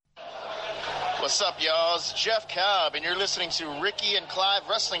What's up, y'all? It's Jeff Cobb, and you're listening to Ricky and Clive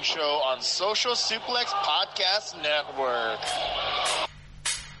Wrestling Show on Social Suplex Podcast Network.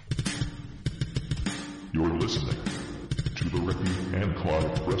 You're listening to the Ricky and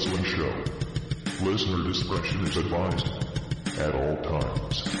Clive Wrestling Show. Listener discretion is advised at all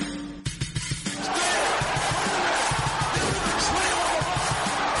times.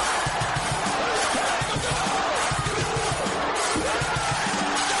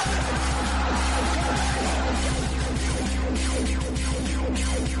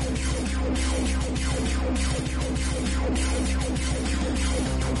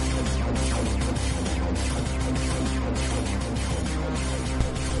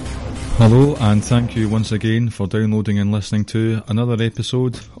 Hello, and thank you once again for downloading and listening to another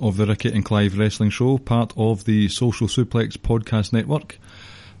episode of the Ricky and Clive Wrestling Show, part of the Social Suplex Podcast Network.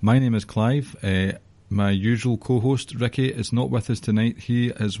 My name is Clive. My usual co-host, Ricky, is not with us tonight. He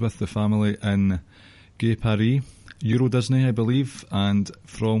is with the family in Gay Paris, Euro Disney, I believe, and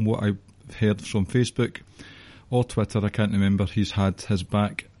from what I've heard from Facebook or Twitter, I can't remember, he's had his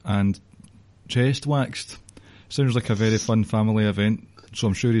back and chest waxed. Sounds like a very fun family event. So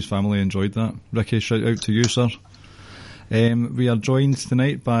I'm sure his family enjoyed that. Ricky, shout out to you, sir. We are joined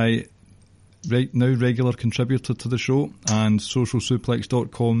tonight by right now regular contributor to the show and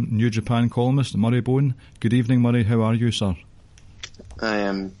socialsuplex.com New Japan columnist Murray Bone. Good evening, Murray. How are you, sir? I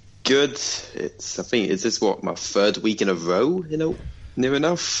am good. Is this my third week in a row? Near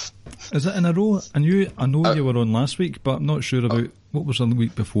enough. Is it in a row? I know you were on last week, but I'm not sure about what was on the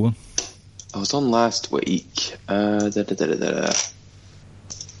week before. I was on last week.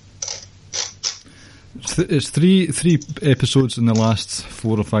 It's three episodes in the last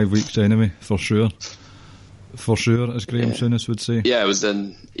 4 or 5 weeks anyway, for sure. For sure, as Graham Souness would say. I was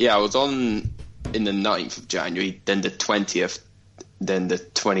on in the 9th of January, then the 20th, then the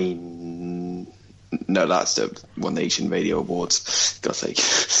 20... No, that's the One Nation Radio Awards. God's sake.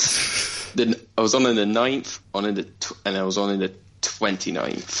 Then I was on in the 9th, and I was on in the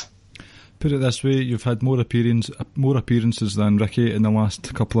 29th. Put it this way, you've had more appearances than Ricky in the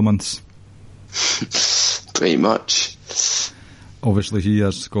last couple of months. Pretty much. Obviously he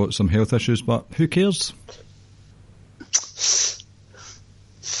has got some health issues, but who cares?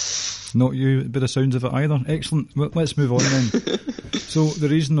 Not you, by the sounds of it either. Excellent. Well, let's move on then. So the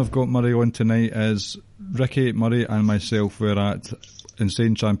reason I've got Murray on tonight is Ricky, Murray and myself were at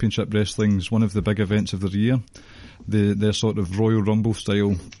Insane Championship Wrestling's one of the big events of the year. Their sort of Royal Rumble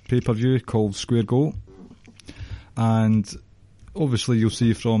style pay-per-view called Square Go. And obviously you'll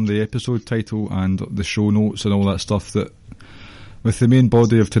see from the episode title and the show notes and all that stuff that with the main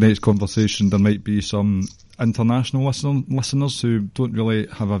body of tonight's conversation there might be some international listeners who don't really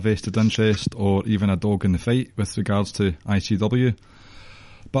have a vested interest or even a dog in the fight with regards to ICW.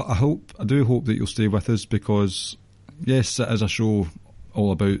 But I do hope that you'll stay with us because yes, it is a show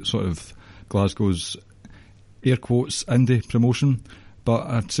all about sort of Glasgow's air quotes indie promotion, but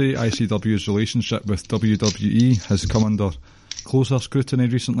I'd say ICW's relationship with WWE has come under closer scrutiny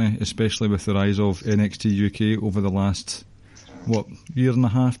recently, especially with the rise of NXT UK over the last, year and a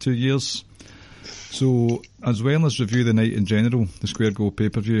half, 2 years. So, as well as review the night in general, the Square Go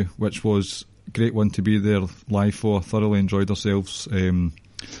pay-per-view, which was a great one to be there live for, thoroughly enjoyed ourselves, a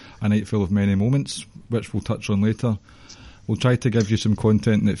night full of many moments, which we'll touch on later. We'll try to give you some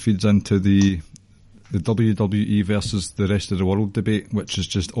content that feeds into the WWE versus the rest of the world debate, which is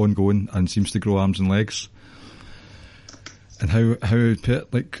just ongoing and seems to grow arms and legs. And how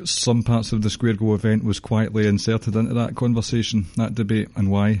some parts of the Square Go event was quietly inserted into that conversation, that debate, and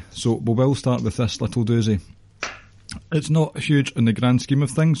why. So we will start with this little doozy. It's not huge in the grand scheme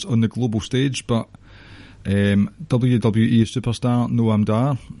of things on the global stage, but WWE superstar Noam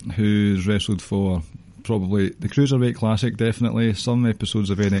Dar, who's wrestled for probably the Cruiserweight Classic, definitely, some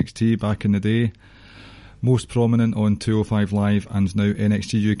episodes of NXT back in the day, most prominent on 205 Live and now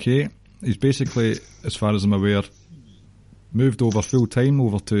NXT UK. He's basically, as far as I'm aware, moved over full time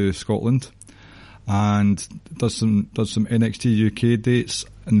over to Scotland and does some NXT UK dates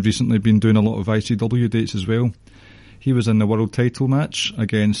and recently been doing a lot of ICW dates as well. He was in the world title match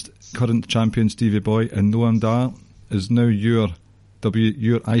against current champion Stevie Boy, and Noam Dar is now your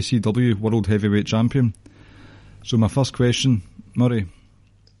ICW World Heavyweight Champion. So my first question, Murray,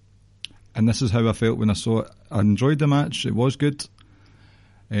 and this is how I felt when I saw it. I enjoyed the match, it was good.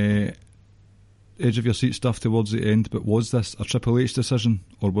 Edge of your seat stuff towards the end, but was this a Triple H decision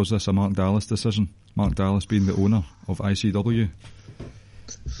or was this a Mark Dallas decision? Mark Dallas being the owner of ICW.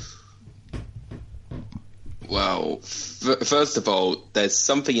 Well, first of all, there's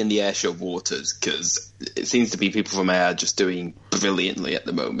something in the Ayrshire waters, because it seems to be people from Ayr just doing brilliantly at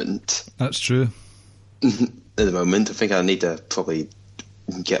the moment. That's true. At the moment, I think I need to probably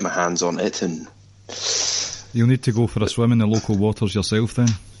get my hands on it. And you'll need to go for a swim in the local waters yourself then.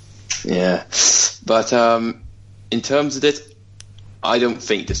 Yeah. But in terms of this, I don't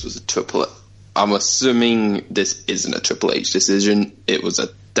think this was a Triple H. I'm assuming this isn't a Triple H decision. It was a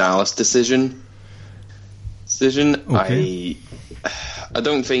Dallas decision. Okay. I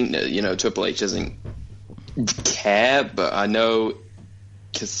don't think that, Triple H doesn't care, but I know,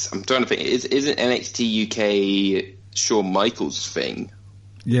 because I'm trying to think, isn't NXT UK Shawn Michaels' thing?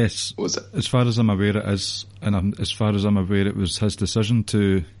 Yes. Was it? As far as I'm aware it is, and as far as I'm aware it was his decision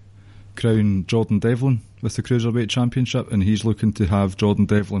to crown Jordan Devlin with the Cruiserweight Championship, and he's looking to have Jordan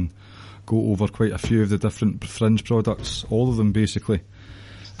Devlin go over quite a few of the different fringe products, all of them basically,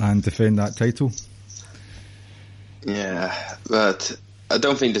 and defend that title. Yeah, but I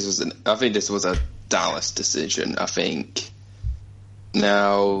don't think this was I think this was a Dallas decision. I think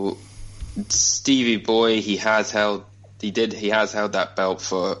now Stevie Boy, he has held that belt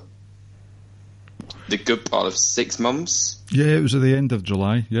for the good part of 6 months. Yeah, it was at the end of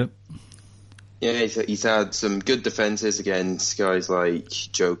July. Yep. Yeah, he's had some good defenses against guys like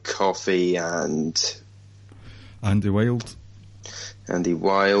Joe Coffey and Andy Wilde, and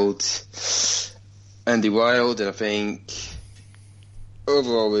I think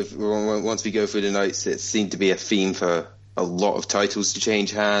overall, once we go through the nights, it seemed to be a theme for a lot of titles to change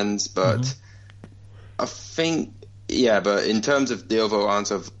hands. But I think, but in terms of the overall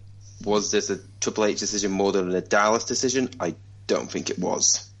answer of was this a Triple H decision more than a Dallas decision, I don't think it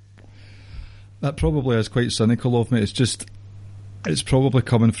was. That probably is quite cynical of me. It's probably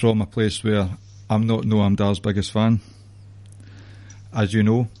coming from a place where I'm not Noam Dar's biggest fan, as you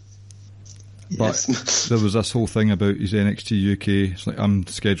know. But yes. There was this whole thing about his NXT UK. It's like, I'm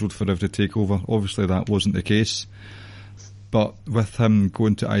scheduled for every takeover. Obviously that wasn't the case. But with him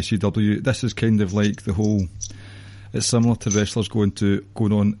going to ICW, this is kind of like the whole... It's similar to wrestlers going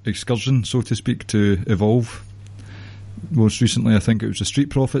on excursion, so to speak, to evolve. Most recently, I think it was the Street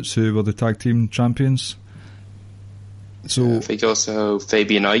Profits who were the tag team champions. So I think also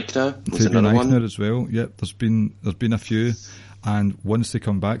Fabian Eichner was Fabian another Eichner one as well. Yep, there's been a few, and once they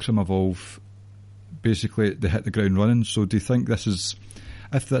come back from Evolve, basically they hit the ground running. So do you think if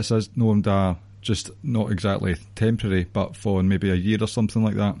this is Noam Dar, just not exactly temporary, but for maybe a year or something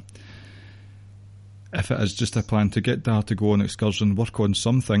like that? If it is just a plan to get Dar to go on excursion, work on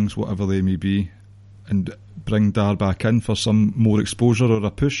some things, whatever they may be, and bring Dar back in for some more exposure or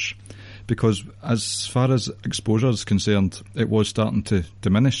a push, because as far as exposure is concerned, it was starting to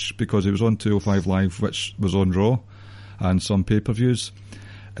diminish because he was on 205 Live, which was on Raw, and some pay-per-views,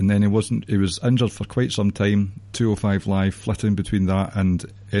 and then he was injured for quite some time, 205 Live, flitting between that and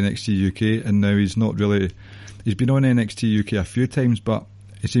NXT UK, and now he's been on NXT UK a few times, but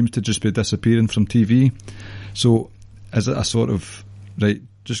he seems to just be disappearing from TV. So is it a sort of, right,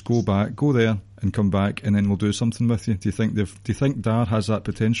 just go there and come back, and then we'll do something with you? Do you think Dar has that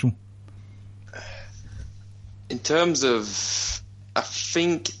potential? In terms of, I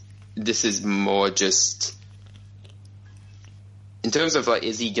think this is more just in terms of like,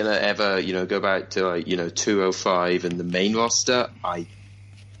 is he gonna ever go back to 205 in the main roster? I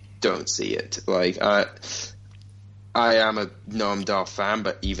don't see it. Like I am a Noam Dar fan,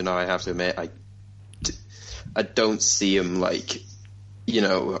 but even I have to admit I don't see him I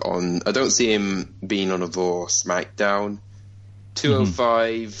don't see him being on a Raw, SmackDown.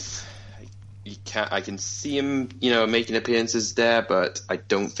 205, I can see him, making appearances there, but I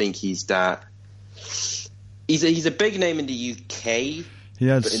don't think he's that. He's a big name in the UK,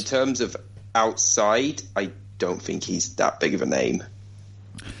 but in terms of outside, I don't think he's that big of a name.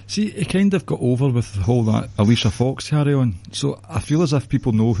 See, he kind of got over with the whole that Alicia Fox carry on, so I feel as if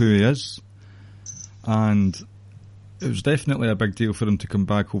people know who he is, and it was definitely a big deal for him to come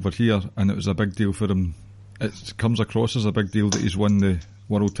back over here, and it was a big deal for him. It comes across as a big deal that he's won the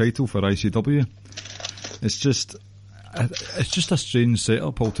world title for ICW. It's just a strange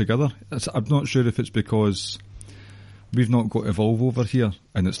setup altogether. I'm not sure if it's because we've not got Evolve over here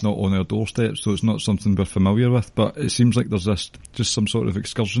and it's not on our doorstep, so it's not something we're familiar with, but it seems like there's just some sort of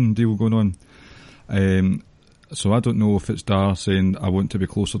excursion deal going on. So I don't know if it's Dar saying I want to be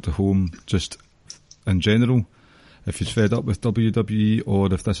closer to home just in general, if he's fed up with WWE,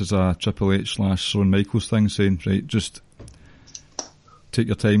 or if this is a Triple H / Shawn Michaels thing saying, right, just take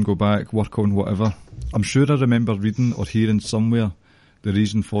your time, go back, work on whatever. I'm sure I remember reading or hearing somewhere the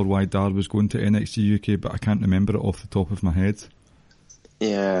reason for why Dar was going to NXT UK, but I can't remember it off the top of my head.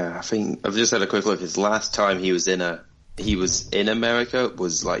 Yeah, I think I've just had a quick look. His last time he was in America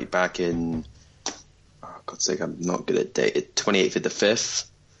was like back in, God's sake, I'm not good at date. 28th of the 5th,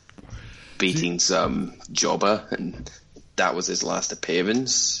 beating some jobber, and that was his last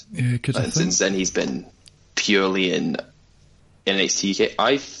appearance. Yeah, and since then he's been purely in NXT UK.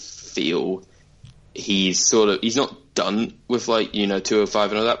 I feel he's not done with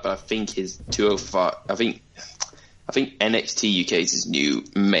 205 and all that, but I think his 205. I think NXT UK is his new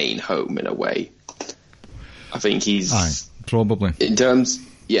main home in a way. I think he's probably in terms.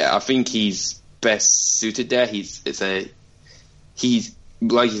 Yeah, I think he's best suited there. He's like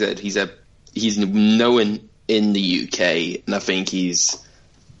you said, he's known in the UK, and I think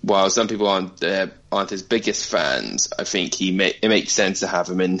while some people aren't his biggest fans, I think it makes sense to have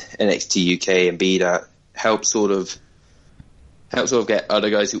him in NXT UK and be that help sort of get other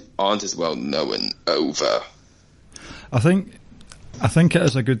guys who aren't as well known over. I think it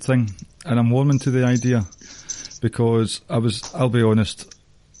is a good thing, and I'm warming to the idea, because I'll be honest,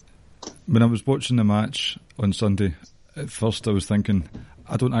 when I was watching the match on Sunday, at first I was thinking,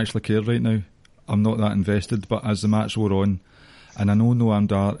 I don't actually care right now. I'm not that invested, but as the match wore on, and I know Noam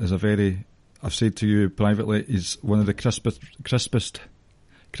Dar is I've said to you privately, he's one of the crispiest,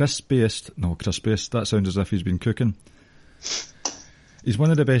 that sounds as if he's been cooking. He's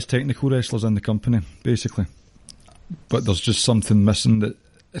one of the best technical wrestlers in the company, basically. But there's just something missing that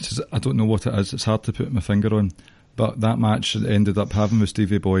I don't know what it is. It's hard to put my finger on. But that match that ended up having with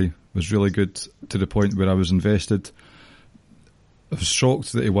Stevie Boy was really good, to the point where I was invested. I was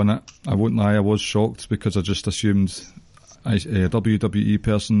shocked that he won it. I won't lie, I was shocked, because I just assumed a WWE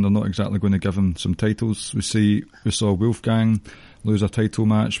person, they're not exactly going to give him some titles. We saw Wolfgang lose a title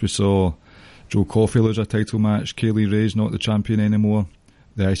match. We saw Joe Coffey lose a title match. Kaylee Ray's not the champion anymore,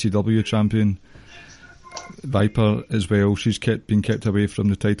 the ICW champion. Viper as well, she's been kept away from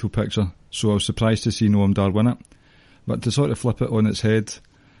the title picture, so I was surprised to see Noam Dar win it. But to sort of flip it on its head,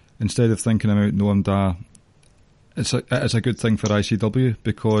 instead of thinking about Noam Dar, it is a good thing for ICW,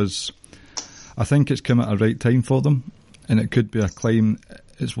 because I think it's come at a right time for them, and it could be a climb.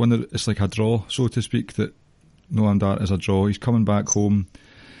 It's like a draw, so to speak, that Noam Dar is a draw. He's coming back home.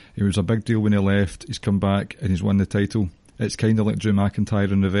 He was a big deal when he left. He's come back and he's won the title. It's kind of like Drew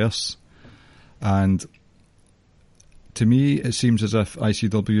McIntyre in reverse. And to me, it seems as if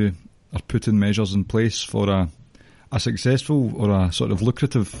ICW are putting measures in place for a successful or a sort of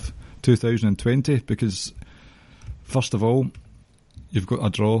lucrative 2020, because first of all, you've got a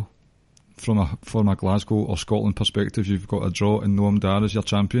draw from a Glasgow or Scotland perspective. You've got a draw in Noam Dar as your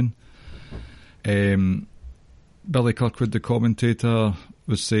champion. Billy Kirkwood, the commentator,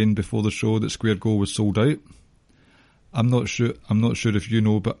 was saying before the show that Square Go was sold out. I'm not sure if you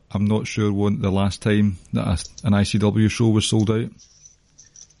know, but I'm not sure when the last time that an ICW show was sold out.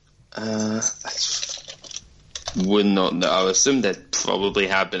 Would not know. I would assume there probably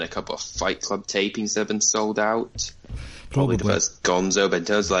have been a couple of Fight Club tapings that have been sold out. Probably the first Gonzo, but in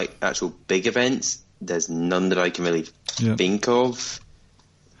terms of like actual big events, there's none that I can really think of.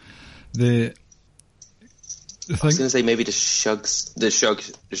 I was going to say maybe the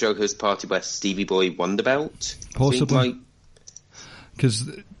Shughouse Party where Stevie Boy won the belt. Possibly. Because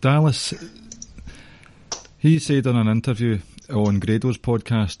Dallas, he said in an interview on Grado's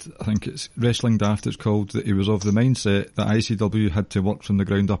podcast, I think it's Wrestling Daft it's called, that he was of the mindset that ICW had to work from the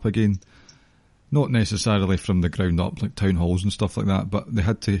ground up again. Not necessarily from the ground up, like town halls and stuff like that, but they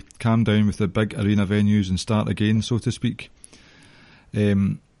had to calm down with the big arena venues and start again, so to speak.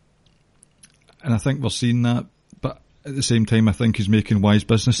 And I think we're seeing that, but at the same time I think he's making wise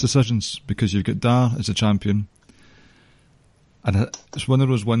business decisions, because you've got Dar as a champion, and it's one of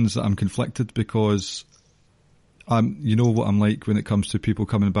those ones that I'm conflicted, because you know what I'm like when it comes to people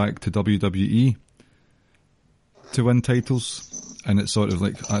coming back to WWE to win titles, and it's sort of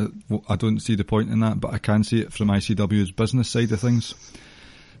like I don't see the point in that, but I can see it from ICW's business side of things.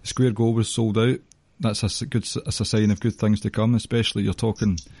 Square Go was sold out. That's a sign of good things to come, especially you're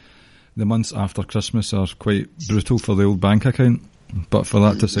talking the months after Christmas are quite brutal for the old bank account, but for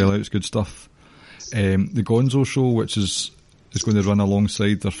that to sell out is good stuff. The Gonzo show, which is going to run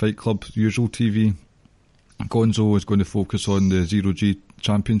alongside their Fight Club usual TV. Gonzo is going to focus on the Zero G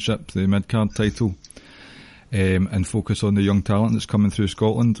Championship, the mid-card title, and focus on the young talent that's coming through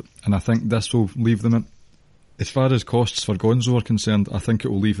Scotland. And I think this will leave them, as far as costs for Gonzo are concerned, I think it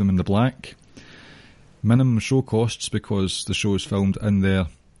will leave them in the black. Minimum show costs, because the show is filmed in their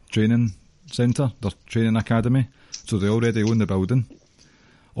training centre, their training academy, so they already own the building,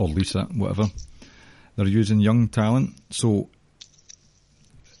 or lease it, whatever. They're using young talent, so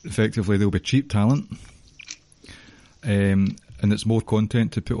effectively they'll be cheap talent. And and it's more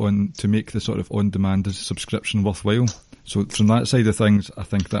content to put on to make the sort of on-demand subscription worthwhile. So from that side of things, I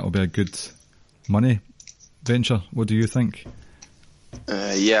think that'll be a good money venture. What do you think?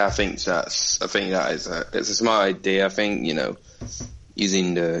 Yeah, I think that is it's a smart idea. I think, you know,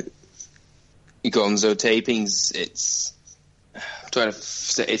 using the Gonzo tapings, it's trying to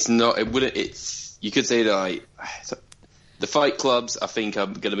say it's not. It wouldn't. It's you could say that like the fight clubs. I think are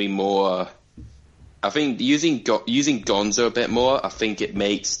going to be more. I think using Gonzo a bit more. I think it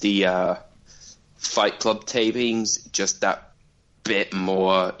makes the fight club tapings just that bit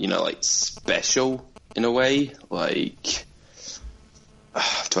more, you know, like special in a way. Like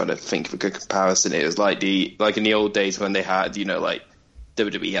I'm trying to think of a good comparison. It was like in the old days when they had, you know, like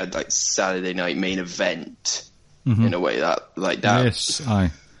WWE had like Saturday Night Main Event in a way that like that. Yes,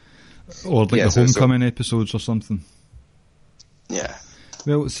 aye. Or like the Homecoming episodes or something. Yeah.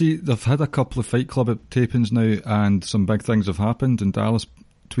 Well, see, they've had a couple of Fight Club tapings now, and some big things have happened. And Dallas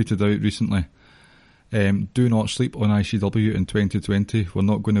tweeted out recently, do not sleep on ICW in 2020. We're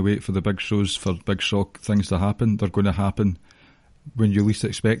not going to wait for the big shows for big shock things to happen. They're going to happen when you least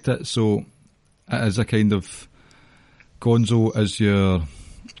expect it. So it is a kind of Gonzo as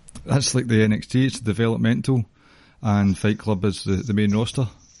that's like the NXT, it's developmental, and Fight Club is the main roster,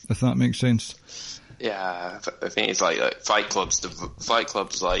 if that makes sense. Yeah, I think it's like Fight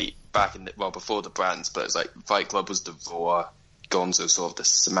Club's like back in before the brands, but it's like Fight Club was the Raw, Gonzo sort of the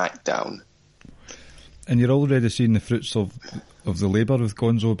SmackDown. And you're already seeing the fruits of the labour with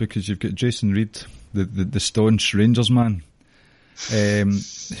Gonzo, because you've got Jason Reed, the staunch Rangers man,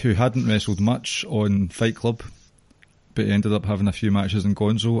 who hadn't wrestled much on Fight Club, but he ended up having a few matches in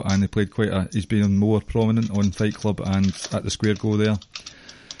Gonzo, and he played he's been more prominent on Fight Club and at the Square Go there.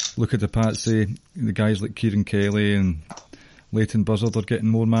 Look at the Patsy, the guys like Kieran Kelly and Leighton Buzzard are getting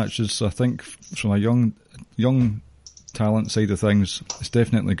more matches, so I think from a young talent side of things, it's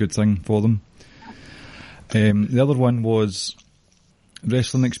definitely a good thing for them. The other one was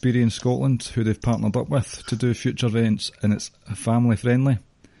Wrestling Experience Scotland, who they've partnered up with to do future events, and it's family friendly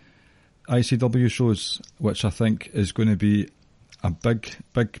ICW shows, which I think is going to be a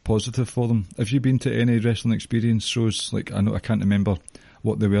big positive for them. Have you been to any Wrestling Experience shows? Like, I can't remember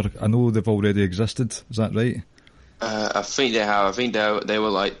what they were. I know they've already existed. Is that right? I think they have. I think they were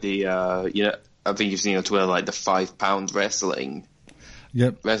like the you know. I think you've seen on Twitter like the £5 wrestling.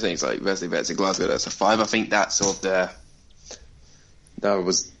 Yep. Wrestling's like Wrestling Vets in Glasgow. That's a £5. I think that's sort of that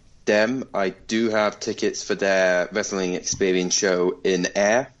was them. I do have tickets for their Wrestling Experience show in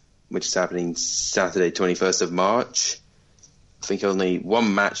Ayr, which is happening Saturday, 21st of March. I think only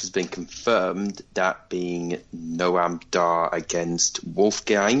one match has been confirmed, that being Noam Dar against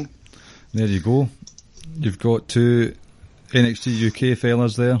Wolfgang. There you go. You've got two NXT UK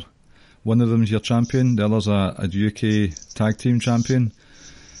fellas there. One of them's your champion, the other's a UK tag team champion.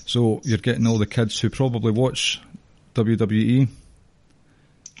 So you're getting all the kids who probably watch WWE.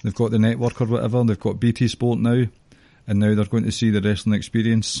 They've got the network or whatever, they've got BT Sport now, and now they're going to see the Wrestling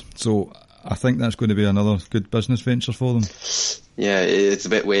Experience. So I think that's going to be another good business venture for them. Yeah, it's a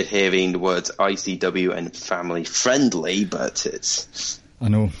bit weird hearing the words ICW and family friendly, but it's... I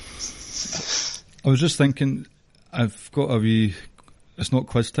know. I was just thinking, I've got a wee... It's not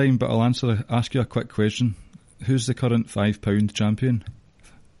quiz time, but I'll ask you a quick question. Who's the current £5 champion?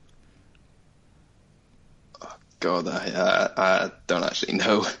 Oh, God, I don't actually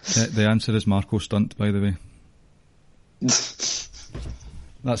know. The answer is Marco Stunt, by the way.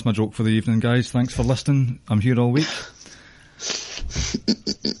 That's my joke for the evening, guys. Thanks for listening. I'm here all week.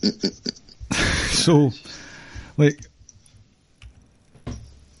 So, like,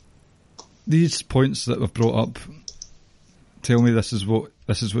 these points that we've brought up tell me this is what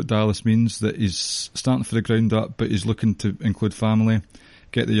Dallas means, that he's starting from the ground up, but he's looking to include family,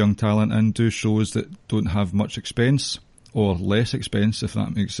 get the young talent in, do shows that don't have much expense, or less expense, if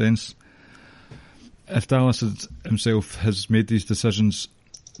that makes sense. If Dallas himself has made these decisions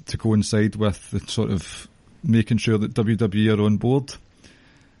to coincide with the sort of making sure that WWE are on board,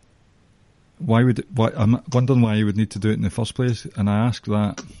 I'm wondering why he would need to do it in the first place, and I ask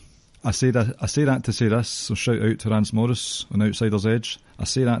that. I say that to say this, so shout out to Rance Morris on Outsider's Edge. I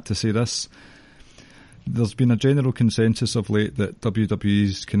say that to say this. There's been a general consensus of late that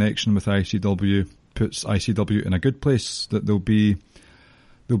WWE's connection with ICW puts ICW in a good place, that they'll be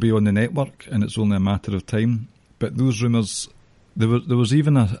on the network, and it's only a matter of time. But those rumours, there was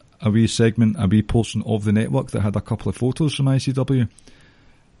even a wee segment, a wee portion of the network that had a couple of photos from ICW.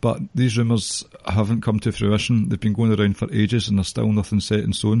 But these rumours haven't come to fruition. They've been going around for ages and there's still nothing set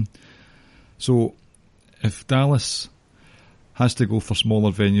in stone. So if Dallas has to go for smaller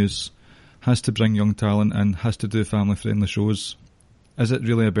venues has to bring young talent in, has to do family-friendly shows. Is it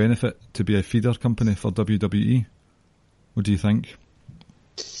really a benefit to be a feeder company for WWE? What do you think?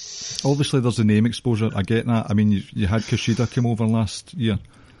 Obviously, there's the name exposure. I get that. I mean, you had Kushida come over last year.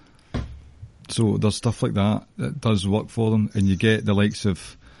 So there's stuff like that does work for them. And you get the likes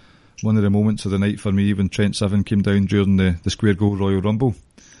of one of the moments of the night for me when Trent Seven came down during the Square Go Royal Rumble.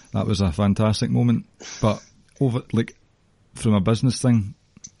 That was a fantastic moment. But from a business thing,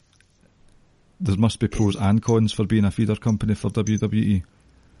 there must be pros and cons for being a feeder company for WWE.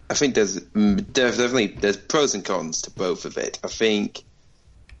 I think there's definitely pros and cons to both of it. I think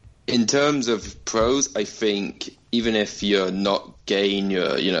in terms of pros, I think even if you're not getting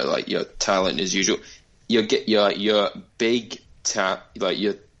your talent as usual, you get your big when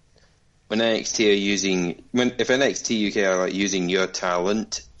NXT are using if NXT UK are using your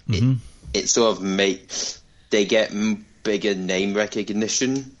talent, it sort of they get bigger name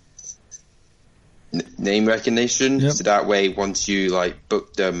recognition. Yep. So that way, once you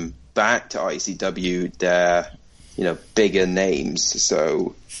book them back to ICW, they're bigger names.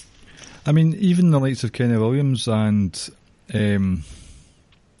 So, I mean, even the likes of Kenny Williams and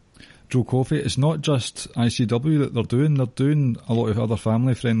Joe Coffey, it's not just ICW that they're doing. They're doing a lot of other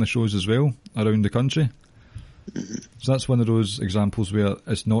family-friendly shows as well around the country. So that's one of those examples where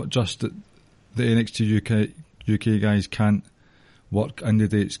it's not just that the NXT UK guys can't work indie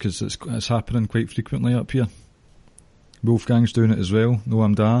dates, because it's happening quite frequently up here. Wolfgang's doing it as well,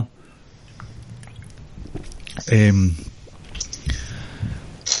 Noam Dar.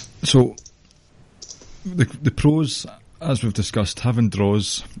 So the pros, as we've discussed, having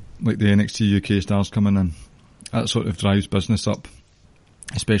draws like the NXT UK stars coming in, that sort of drives business up,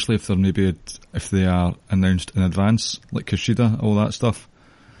 especially if they are announced in advance, like Kushida, all that stuff.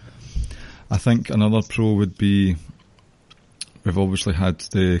 I think another pro would be, we've obviously had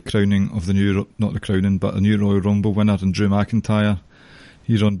the crowning of the new Royal Rumble winner in Drew McIntyre.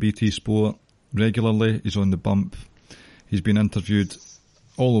 He's on BT Sport regularly. He's on the bump. He's been interviewed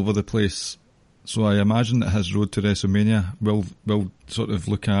all over the place. So I imagine that his road to WrestleMania will sort of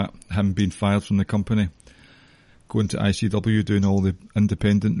look at him being fired from the company, going to ICW, doing all the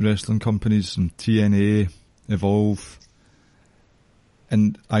independent wrestling companies, and TNA, Evolve.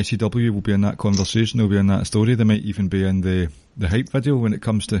 And ICW will be in that conversation, they'll be in that story. They might even be in the hype video when it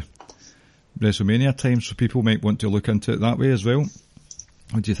comes to WrestleMania time, so people might want to look into it that way as well.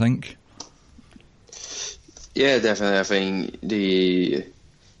 What do you think? Yeah, definitely. I think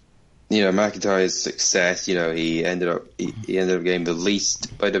McIntyre's success, he ended up getting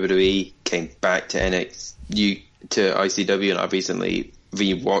released by WWE, came back to ICW, and I've recently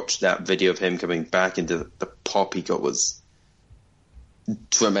rewatched that video of him coming back, and the pop he got was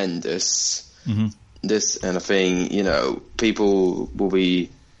tremendous. And I think, people will be,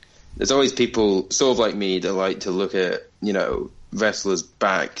 there's always people sort of like me that like to look at, wrestlers'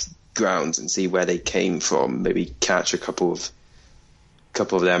 backgrounds and see where they came from, maybe catch a couple of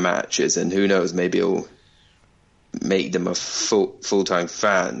their matches, and who knows, maybe it'll make them a full-time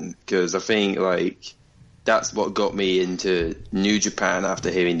fan, because I think that's what got me into New Japan after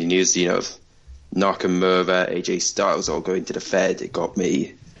hearing the news, of Nakamura, AJ Styles all going to the Fed. It got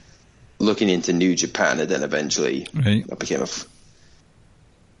me looking into New Japan, and then eventually I became a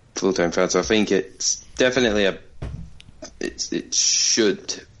full-time fan. So I think it's definitely it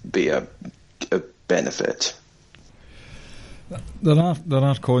should be a benefit. There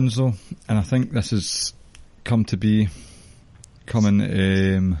are cons though, and I think this has come to be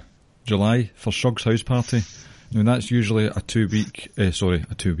coming July for Shug's House Party. Now that's usually a 2 week,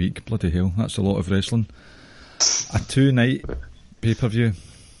 bloody hell, that's a lot of wrestling. A 2-night pay-per-view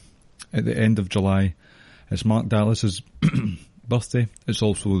at the end of July. It's Mark Dallas's birthday. It's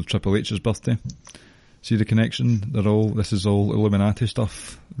also Triple H's birthday. See the connection? This is all Illuminati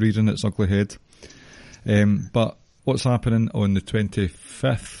stuff, rearing its ugly head. But what's happening on the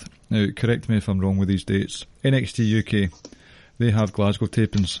 25th? Now, correct me if I'm wrong with these dates. NXT UK, they have Glasgow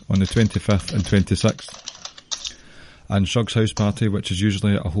tapings on the 25th and 26th. And Shug's House Party, which is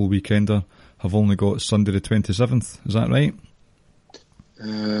usually a whole weekender, have only got Sunday the 27th. Is that right?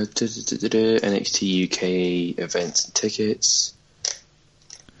 NXT UK events and tickets.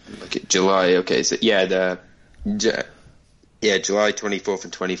 Look at July. Okay, so July 24th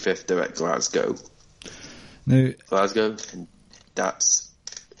and 25th they're at Glasgow. Now, and that's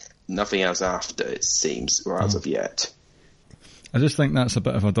nothing else after, it seems, or as of yet. I just think that's a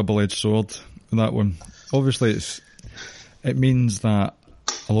bit of a double-edged sword, that one. Obviously, it means that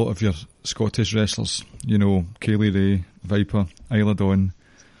a lot of your Scottish wrestlers, Kaylee Ray, Viper, Isla Dawn,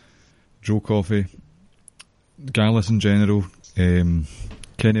 Joe Coffey, Gallus in general,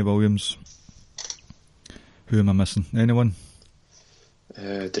 Kenny Williams. Who am I missing? Anyone?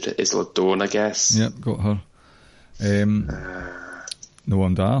 Isla Dawn, I guess. Yep, got her.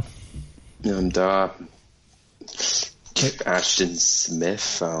 Noam Dar. Noam Dar. Ashton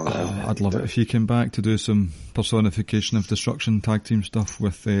Smith. I don't know. I'd love it if he came back to do some personification of destruction tag team stuff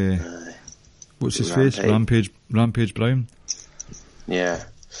with what's his face? Rampage Brown. Yeah.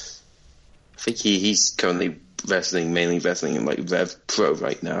 I think he's currently mainly wrestling in like Rev Pro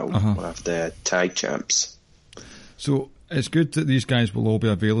right now, one of their tag champs. So it's good that these guys will all be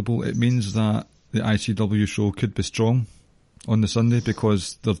available. It means that the ICW show could be strong on the Sunday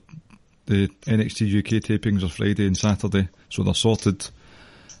because the NXT UK tapings are Friday and Saturday, so they're sorted.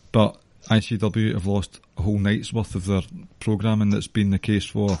 But ICW have lost a whole night's worth of their programming that's been the case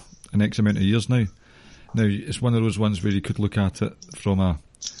for an X amount of years now. Now, it's one of those ones where you could look at it from a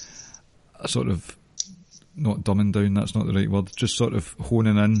sort of, not dumbing down, that's not the right word, just sort of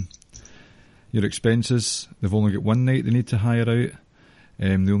honing in your expenses. They've only got one night they need to hire out.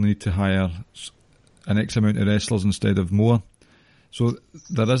 They only need to hire an X amount of wrestlers instead of more. So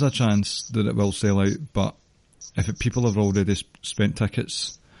there is a chance that it will sell out, but if people have already spent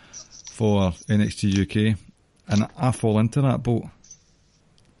tickets for NXT UK, and I fall into that boat.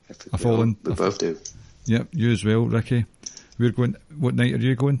 We both do. Yep, you as well, Ricky. We're going. What night are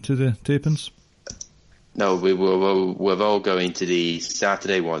you going to the tapings? No, we're all going to the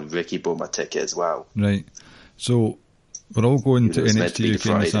Saturday one. Ricky bought my ticket as well. Right. So we're all going to NXT UK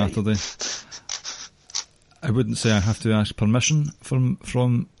on Saturday. I wouldn't say I have to ask permission from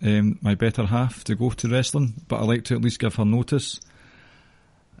my better half to go to wrestling, but I like to at least give her notice.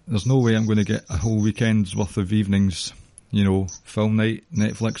 There's no way I'm going to get a whole weekend's worth of evenings, film night,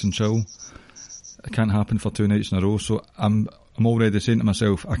 Netflix and chill. It can't happen for 2 nights in a row, so I'm already saying to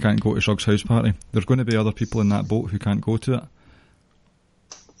myself, I can't go to Shug's house party. There's going to be other people in that boat who can't go to it.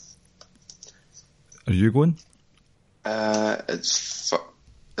 Are you going? As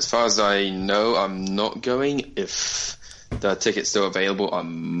far as I know, I'm not going. If the ticket's still available, I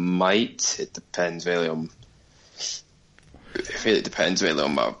might. It depends really on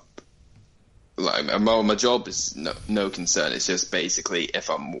my job is no concern. It's just basically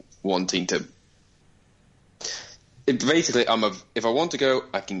if I'm wanting to. If I want to go,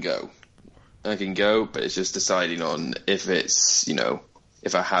 I can go. But it's just deciding on if it's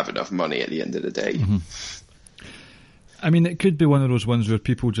if I have enough money at the end of the day. Mm-hmm. I mean, it could be one of those ones where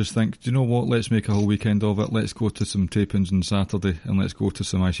people just think, do you know what, let's make a whole weekend of it, let's go to some tapings on Saturday and let's go to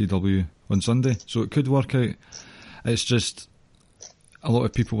some ICW on Sunday. So it could work out. It's just, a lot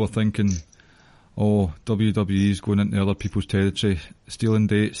of people were thinking, WWE's going into other people's territory, stealing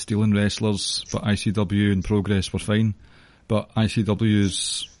dates, stealing wrestlers, but ICW and Progress were fine. But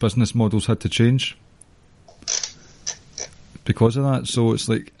ICW's business models had to change because of that. So it's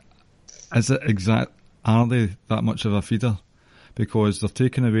like, are they that much of a feeder? Because they're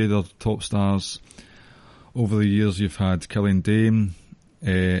taking away their top stars. Over the years, you've had Killian Dane,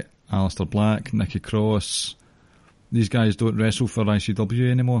 Aleister Black, Nikki Cross. These guys don't wrestle for ICW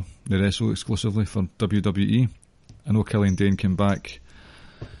anymore. They wrestle exclusively for WWE. I know Killian Dane came back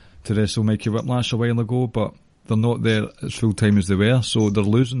to wrestle Mikey Whiplash a while ago, but they're not there as full time as they were, so they're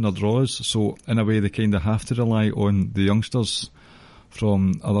losing their draws. So in a way, they kind of have to rely on the youngsters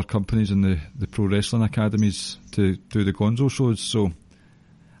from other companies in the pro wrestling academies to do the Gonzo shows. So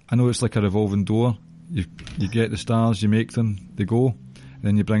I know it's like a revolving door. You get the stars, you make them, they go, and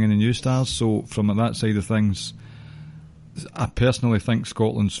then you bring in the new stars. So from that side of things, I personally think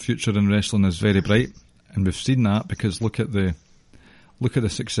Scotland's future in wrestling is very bright, and we've seen that because look at the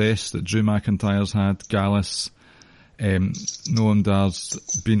success that Drew McIntyre's had, Gallus, Noam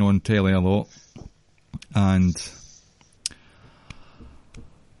Dar's been on telly a lot, and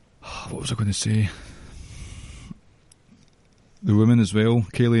what was I going to say? The women as well.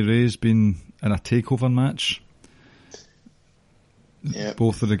 Kaylee Ray's been in a takeover match. Yep.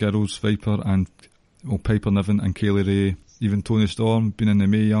 Both of the girls, Piper Niven and Kaylee Ray. Even Toni Storm, been in the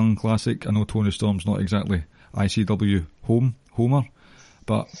Mae Young Classic. I know Toni Storm's not exactly ICW homer,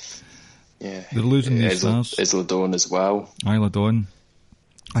 but they're losing these stars. Isla Dawn as well. Isla Dawn.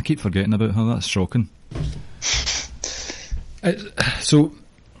 I keep forgetting about her. That's shocking. So,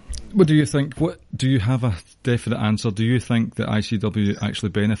 what do you think? What do you have a definite answer? Do you think that ICW actually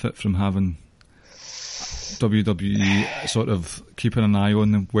benefit from having WWE sort of keeping an eye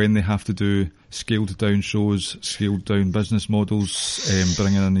on them when they have to do scaled down shows, scaled down business models,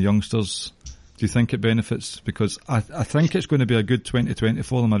 bringing in the youngsters? Do you think it benefits? Because I think it's going to be a good 2020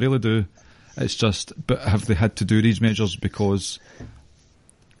 for them. I really do. It's just, but have they had to do these measures because,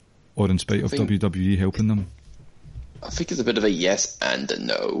 or in spite of WWE helping them? I think it's a bit of a yes and a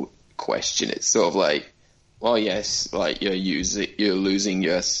no question. It's sort of like, well, yes, like you're losing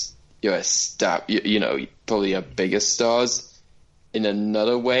your star, probably your biggest stars. In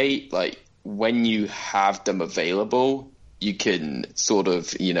another way, like when you have them available, you can sort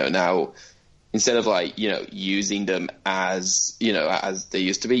of, now instead of like, using them as they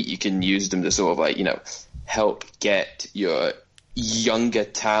used to be, you can use them to sort of like, help get your younger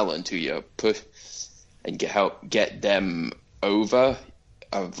talent who you're and help get them over.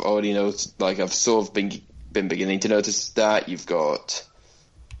 I've already noticed, like I've sort of been beginning to notice that you've got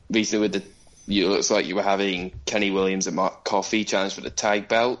recently with it looks like you were having Kenny Williams and Mark Coffey challenge for the tag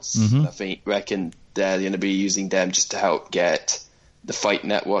belts. Mm-hmm. I reckon they're going to be using them just to help get the Fight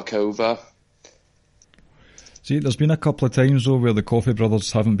Network over. See, there's been a couple of times though where the Coffey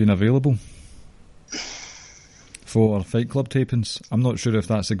brothers haven't been available for Fight Club tapings. I'm not sure if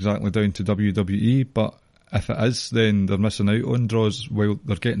that's exactly down to WWE, but if it is, then they're missing out on draws. Well,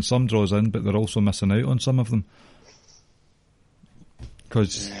 they're getting some draws in, but they're also missing out on some of them.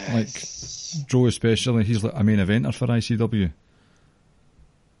 Because, like, Joe especially, he's like a main eventer for ICW.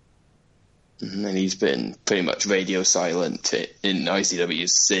 And he's been pretty much radio silent in ICW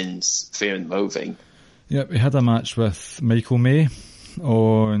since Fear and Loathing. Yeah, we had a match with Michael May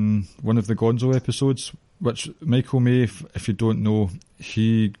on one of the Gonzo episodes, which Michael May, if you don't know,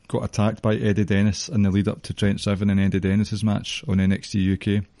 he got attacked by Eddie Dennis in the lead up to Trent Seven and Eddie Dennis's match on NXT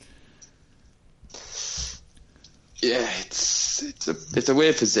UK. Yeah, it's a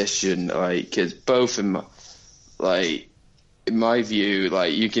weird position, like, because both in my view,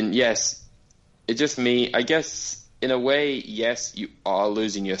 like, you can, yes, it just I guess, in a way, yes, you are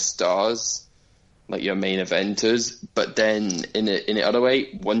losing your stars, like your main eventers, but then in the other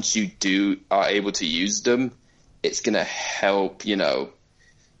way, once you are able to use them, it's gonna help,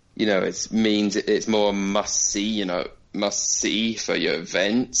 it means it's more must see for your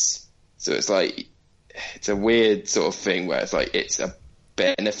events. So it's like, it's a weird sort of thing where it's like it's a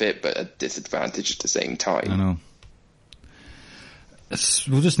benefit but a disadvantage at the same time. I know.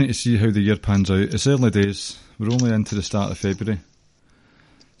 We'll just need to see how the year pans out. It's early days. We're only into the start of February,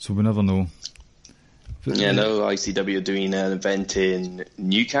 so we never know. But, no, ICW are doing an event in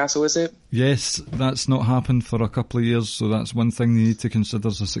Newcastle, is it? Yes, that's not happened for a couple of years, so that's one thing they need to consider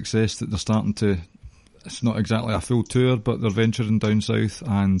as a success, that they're starting to, it's not exactly a full tour, but they're venturing down south,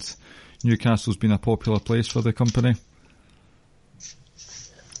 and Newcastle's been a popular place for the company.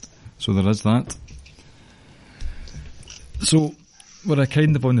 So there is that. So we're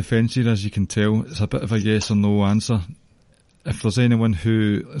kind of on the fence here, as you can tell. It's a bit of a yes or no answer. If there's anyone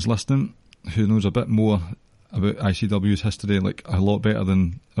who is listening who knows a bit more about ICW's history, like a lot better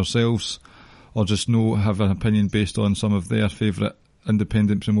than ourselves, or just have an opinion based on some of their favourite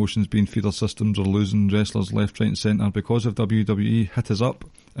independent promotions being feeder systems or losing wrestlers left, right and centre because of WWE, hit us up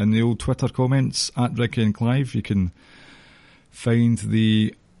in the old Twitter comments at Ricky and Clive. You can find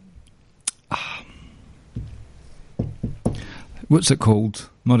the what's it called,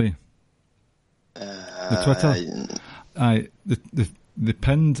 Murray? The Twitter, the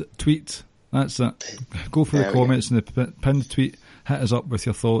pinned tweet. That's it. Go for the comments in the pinned tweet. Hit us up with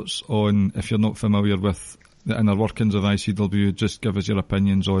your thoughts on, if you're not familiar with the inner workings of ICW, just give us your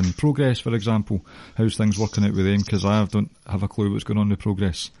opinions on Progress, for example. How's things working out with them? Because I don't have a clue what's going on with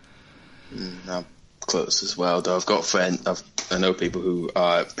Progress. I'm close as well, though. I've got friends, I know people who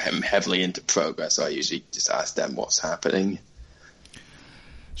are heavily into Progress, so I usually just ask them what's happening.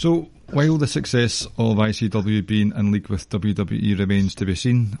 So, while the success of ICW being in league with WWE remains to be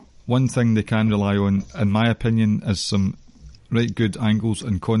seen, one thing they can rely on, in my opinion, is some right good angles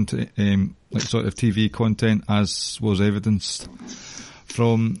and content, like sort of TV content, as was evidenced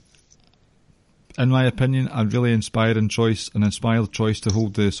from, in my opinion, a really inspired choice to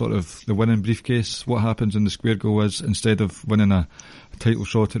hold the sort of the winning briefcase. What happens in the Square Go is, instead of winning a title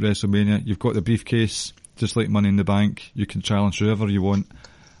shot at WrestleMania, you've got the briefcase, just like Money in the Bank. You can challenge whoever you want,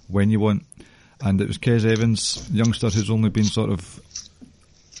 when you want. And it was Kez Evans, youngster who's only been sort of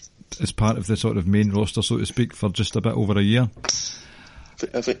as part of the sort of main roster, so to speak, for just a bit over a year.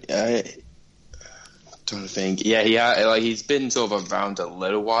 I don't think. Yeah, he's been sort of around a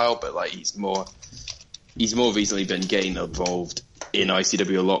little while, but like he's more recently been getting involved in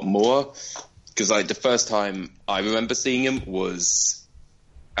ICW a lot more. Because like the first time I remember seeing him was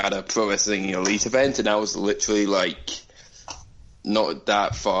at a Pro Wrestling Elite event, and I was literally like not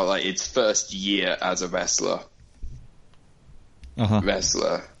that far, like its first year as a wrestler.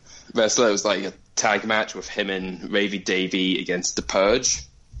 Wrestler was like a tag match with him and Ravy Davey against The Purge.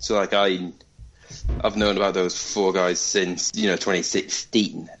 So like I've known about those four guys since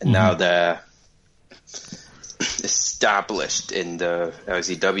 2016, and now they're established in the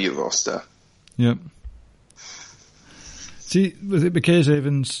LCW roster. Yep. See, with Kez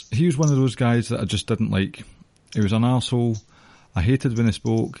Evans, he was one of those guys that I just didn't like. He was an arsehole. I hated when he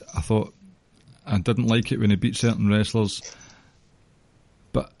spoke. I thought I didn't like it when he beat certain wrestlers.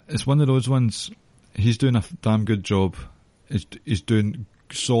 But it's one of those ones, he's doing a damn good job. He's doing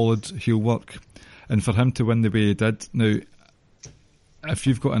solid heel work. And for him to win the way he did, now, if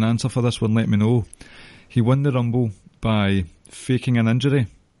you've got an answer for this one, let me know. He won the Rumble by faking an injury,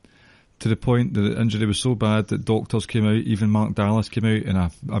 to the point that the injury was so bad that doctors came out, even Mark Dallas came out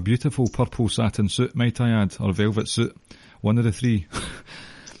in a beautiful purple satin suit, might I add, or a velvet suit, one of the three.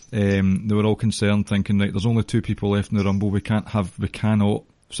 They were all concerned, thinking, right, there's only 2 people left in the Rumble, we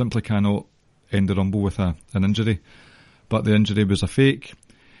simply cannot end the Rumble with an injury. But the injury was a fake,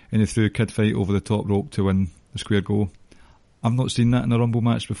 and he threw a kid fight over the top rope to win the square go. I've not seen that in a Rumble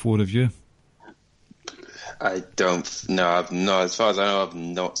match before, have you? I don't know. I've not, as far as I know, I've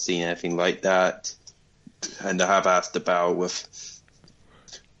not seen anything like that. And I have asked about with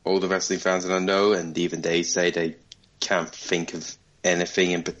all the wrestling fans that I know, and even they say they can't think of anything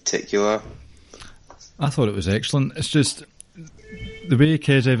in particular. I thought it was excellent. It's just the way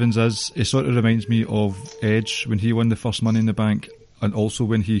Kez Evans is, it sort of reminds me of Edge when he won the first Money in the Bank, and also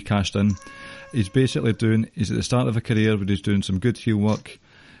when he cashed in. He's basically he's at the start of a career where he's doing some good heel work.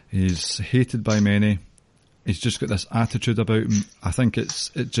 He's hated by many. He's just got this attitude about him. I think it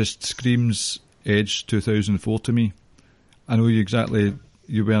just screams Edge 2004 to me. I know were you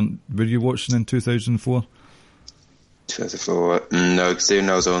watching in 2004? 2004? No, because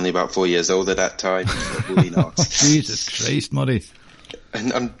I was only about 4 years old at that time. Probably not. Jesus Christ, Murray.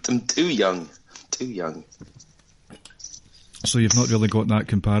 And I'm too young. So you've not really got that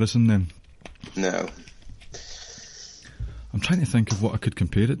comparison then? No. I'm trying to think of what I could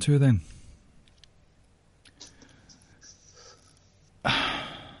compare it to then.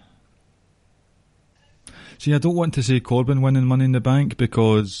 See, I don't want to say Corbin winning Money in the Bank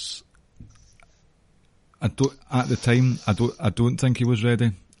because at the time I don't think he was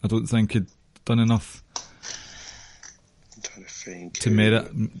ready. I don't think he'd done enough to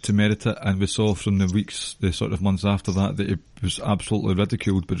merit it, and we saw from the sort of months after that he was absolutely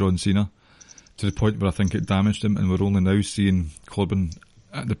ridiculed by John Cena, to the point where I think it damaged him, and we're only now seeing Corbin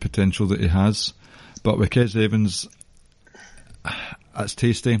at the potential that he has. But with Kez Evans, that's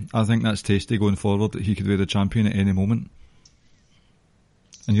tasty. I think that's tasty going forward, that he could be the champion at any moment.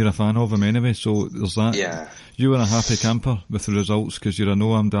 And you're a fan of him anyway, so there's that. Yeah. You were a happy camper with the results because you're a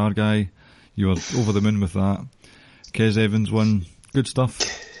Noam Dar guy. You were over the moon with that. Kez Evans won. Good stuff.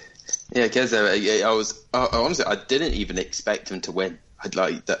 Yeah, Kez Evans. Honestly, I didn't even expect him to win. I'd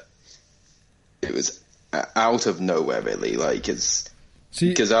like that. It was out of nowhere, really. Because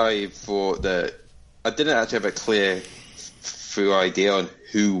I thought that I didn't actually have a clear through idea on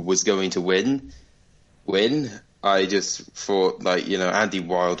who was going to win. I just thought, Andy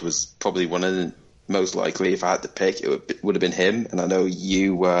Wilde was probably one of the most likely. If I had to pick, it would have been him. And I know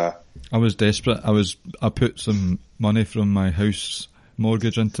you were. I was desperate. I put some money from my house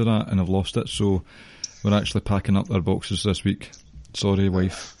mortgage into that, and I've lost it. So we're actually packing up our boxes this week. Sorry,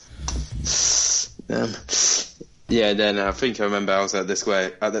 wife. Yeah, then I think I remember I was at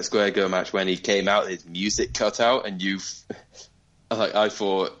that Square Go match when he came out, his music cut out, and I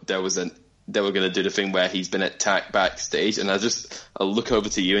thought they were going to do the thing where he's been attacked backstage, and I look over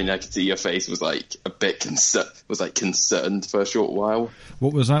to you and I could see your face was a bit concerned for a short while.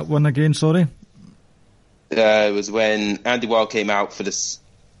 What was that one again, sorry? It was when Andy Wilde came out for this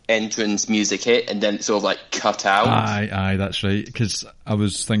entrance music hit, and then it sort of cut out. Aye, that's right, because I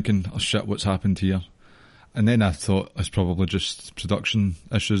was thinking, oh shit, what's happened here? And then I thought it's probably just production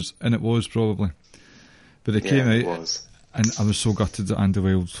issues, and it was probably. But it came out, it was. And I was so gutted that Andy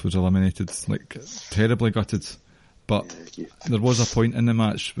Wilde was eliminated, terribly gutted. But there was a point in the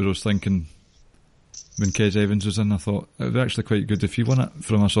match where I was thinking, when Kez Evans was in, I thought it would be actually quite good if he won it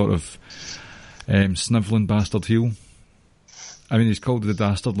from a sort of snivelling bastard heel. I mean, he's called the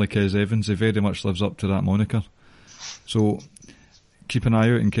dastardly Kez Evans. He very much lives up to that moniker. So keep an eye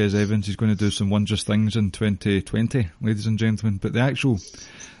out in Kez Evans. He's going to do some wondrous things in 2020, ladies and gentlemen. But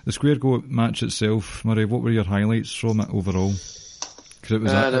the Square Go match itself, Murray, what were your highlights from it overall? Can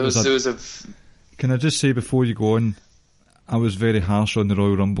I just say before you go on, I was very harsh on the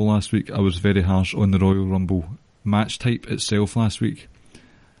Royal Rumble last week. I was very harsh on the Royal Rumble match type itself last week.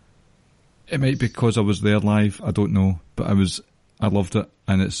 It might be because I was there live, I don't know, but I loved it,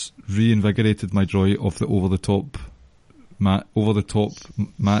 and it's reinvigorated my joy of the over the top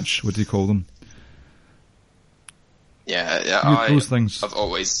match. What do you call them? Yeah. Those things. I've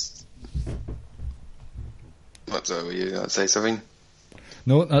always What's that? Were you going to say something?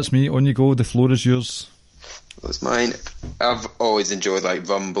 No, that's me. On you go. The floor is yours. That's mine. I've always enjoyed like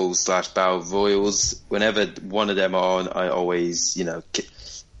Rumbles / Battle Royals. Whenever one of them are on, I always,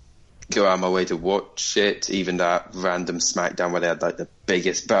 go out of my way to watch it. Even that random SmackDown where they had like the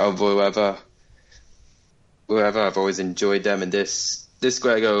biggest Battle Royal ever. Wherever, I've always enjoyed them. And this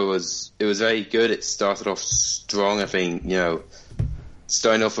Grego was very good. It started off strong. I think,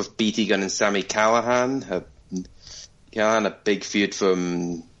 starting off with BT Gunn and Sami Callihan. A big feud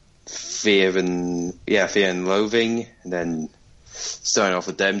from Fear and Loathing, and then starting off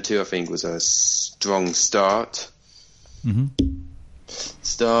with them two, I think, was a strong start. Mm-hmm.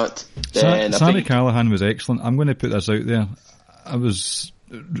 Then Sami Callihan was excellent. I'm going to put this out there. I was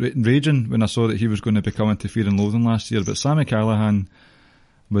raging when I saw that he was going to be coming to Fear and Loathing last year, but Sami Callihan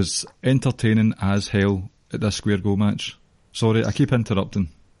was entertaining as hell at this Square Go match. Sorry, I keep interrupting.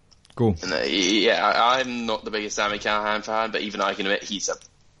 Go. I'm not the biggest Sami Callihan fan, but even I can admit he's a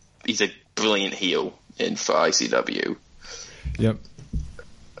brilliant heel for ICW. Yep.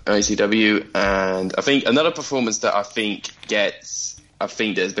 ICW, and I think another performance that I think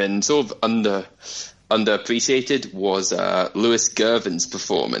there's been sort of underappreciated was Lewis Gervin's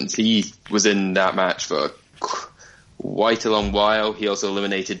performance. He was in that match for quite a long while. He also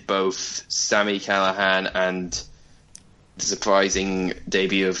eliminated both Sami Callihan and the surprising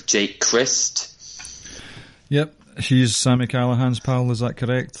debut of Jake Crist. Yep, he's Sami Callihan's pal, is that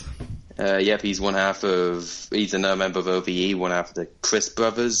correct? Yep, he's another member of OVE, one half of the Crist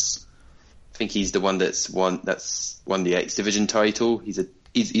brothers. I think he's the one that's won the X Division title. He's a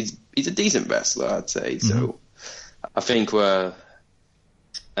decent wrestler, I'd say. Mm-hmm. So I think and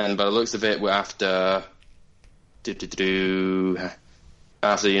by the looks of it, we're after the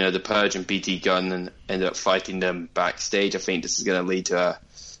Purge and BT Gunn and ended up fighting them backstage. I think this is going to lead to a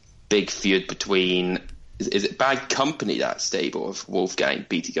big feud between. Is it Bad Company, that stable of Wolfgang,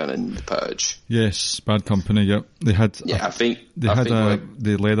 BT Gunn, and the Purge? Yes, Bad Company. Yep, they had. Yeah,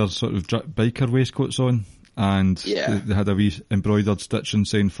 the leather sort of biker waistcoats on, and they had a wee embroidered stitching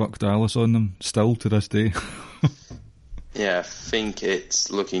saying "Fuck Dallas" on them. Still to this day. Yeah, I think it's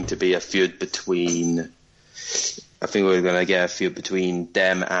looking to be a feud between. I think we're going to get a feud between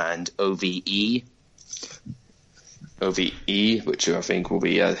them and OVE. OVE, which I think will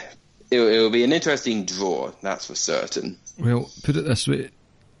be it will be an interesting draw, that's for certain. Well, put it this way,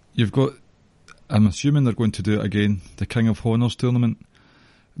 I'm assuming they're going to do it again, the King of Honors tournament.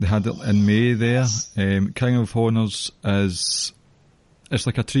 They had it in May there. King of Honors it's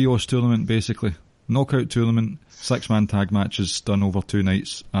like a trios tournament basically. Knockout tournament, 6-man tag matches done over 2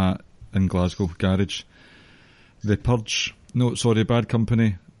 nights in Glasgow Garage. The Purge, Bad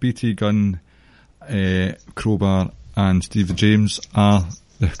Company, BT Gunn, Crowbar and Steve James are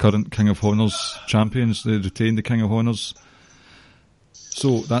the current King of Honors champions. They retained the King of Honors.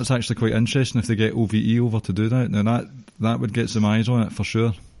 So that's actually quite interesting if they get OVE over to do that. Now that would get some eyes on it for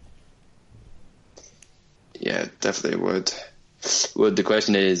sure. Yeah, definitely would. Well, the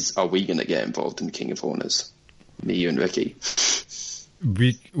question is, are we going to get involved in King of Honors? Me, you and Ricky.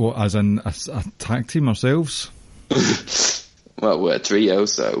 As in a tag team ourselves? Well, we're a trio,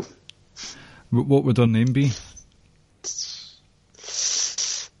 so... What would our name be?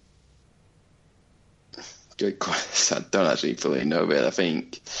 Good question. I don't actually fully know, but I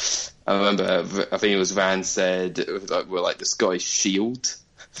think it was Van said we're like the Scottish Shield.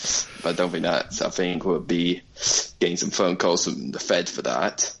 But I don't think I think we'll be getting some phone calls from the Fed for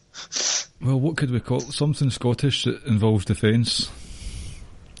that. Well, what could we call it? Something Scottish that involves defence.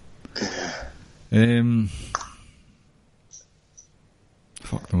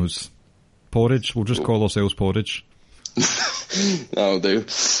 Fuck knows. Porridge. We'll just call ourselves Porridge. That'll do.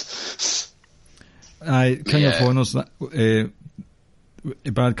 King of Honors,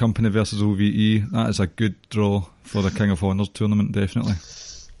 Bad Company versus OVE, that is a good draw for the King of Honors tournament, definitely.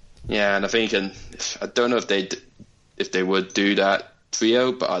 Yeah, and I don't know if they would do that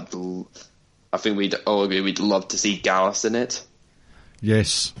trio, but I think we'd all agree we'd love to see Gallus in it.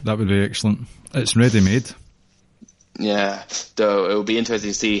 Yes, that would be excellent. It's ready-made. Yeah, though it would be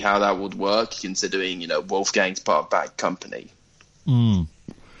interesting to see how that would work, considering, Wolfgang's part of Bad Company.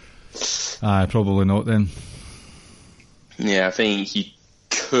 Probably not then. Yeah, I think you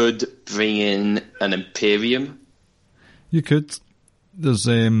could bring in an Imperium. You could. There's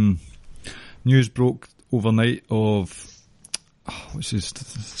news broke overnight of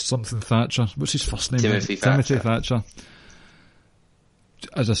something Thatcher. What's his first name? Timothy Thatcher.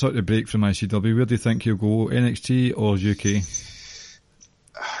 As a sort of break from ICW, where do you think he'll go? NXT or UK?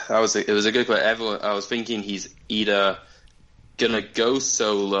 It was a good question. I was thinking he's either gonna go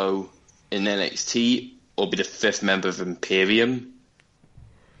solo in NXT will be the 5th member of Imperium.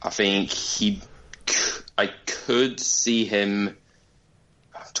 I think I could see him.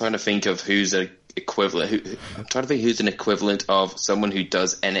 I'm trying to think of who's an equivalent. I'm trying to think who's an equivalent of someone who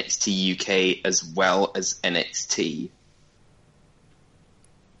does NXT UK as well as NXT.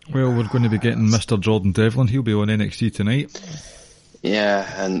 Well, we're going to be getting Mr. Jordan Devlin. He'll be on NXT tonight.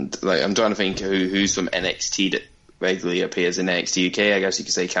 Yeah, and I'm trying to think who's from NXT that regularly appears in NXT UK. I guess you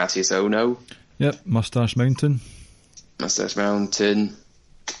could say Cassius Ohno. Yep, Moustache Mountain.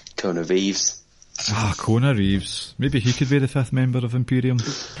 Kona Reeves. Kona Reeves. Maybe he could be the 5th member of Imperium.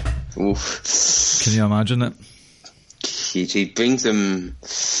 Oof. Can you imagine it? He brings them.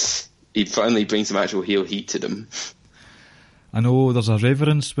 He finally brings some actual heel heat to them. I know there's a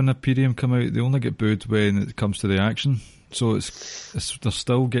reverence when Imperium come out. They only get booed when it comes to the action. So they're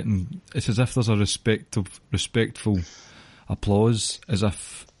still getting. It's as if there's a respectful applause. As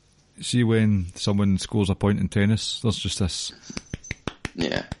if, see, when someone scores a point in tennis, there's just this.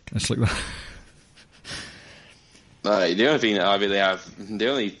 Yeah, it's like that. The only thing that I really have, the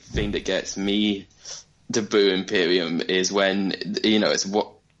only thing that gets me to boo Imperium is when it's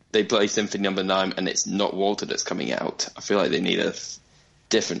what they play Symphony Number 9 and it's not Walter that's coming out. I feel like they need a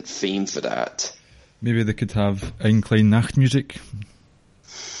different theme for that. Maybe they could have Ein Klein Nachtmusik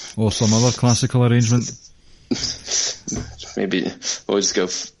or some other classical arrangement. Maybe, or just go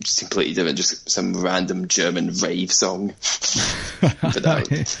completely different, just some random German rave song.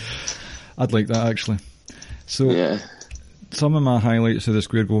 I'd like that, actually. So, yeah. Some of my highlights of the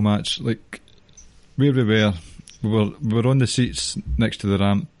Square Go match, like where we were on the seats next to the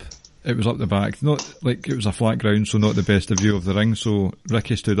ramp. It was up the back, not like it was a flat ground, so not the best view of the ring. So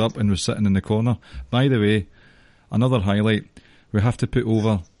Ricky stood up and was sitting in the corner. By the way, another highlight, we have to put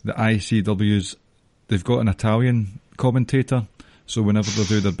over the ICWs. They've got an Italian commentator, so whenever they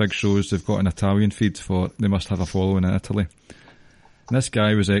do their big shows, they've got an Italian feed for. They must have a following in Italy. And this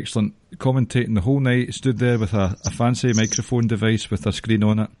guy was excellent, commentating the whole night. Stood there with a fancy microphone device with a screen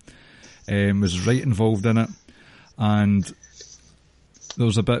on it. Was right involved in it, and there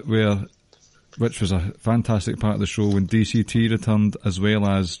was a bit which was a fantastic part of the show, when DCT returned, as well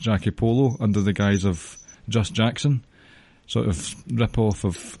as Jackie Polo under the guise of Just Jackson, sort of rip-off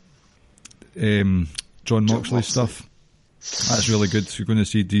of John Moxley's stuff. That's really good. You're going to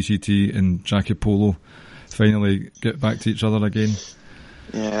see DCT and Jackie Polo finally get back to each other again.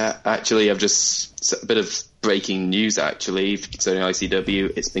 Yeah, actually, I've just a bit of breaking news. Actually, concerning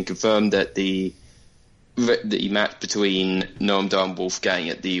ICW, it's been confirmed that the match between Noam Dar and Wolfgang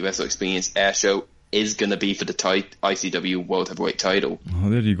at the Wrestle Experience Air Show is going to be for the ICW World Heavyweight title. Oh,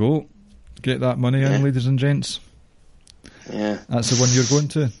 there you go. Get that money in, ladies and gents. Yeah, that's the one you're going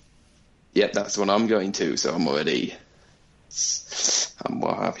to. Yep, that's the one I'm going to. So I'm well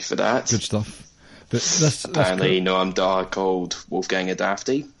happy for that. Good stuff. But apparently, Noam Dar called Wolfgang a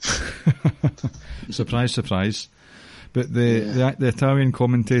dafty. Surprise, surprise. But the Italian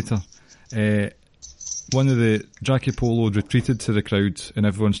commentator, one of the Jackie Polo retreated to the crowd, and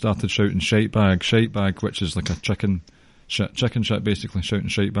everyone started shouting "shite bag," which is like a chicken shit, basically shouting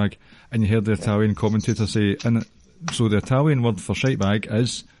 "shite bag." And you heard the Italian commentator say, so the Italian word for shite bag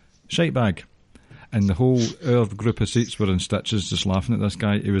is shite bag. And the whole group of seats were in stitches just laughing at this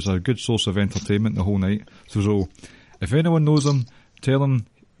guy. He was a good source of entertainment the whole night. So if anyone knows him, tell him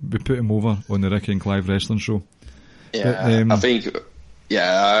we put him over on the Ricky and Clive Wrestling Show. Yeah, I think.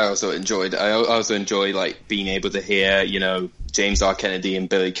 Yeah, I also enjoy like being able to hear, James R. Kennedy and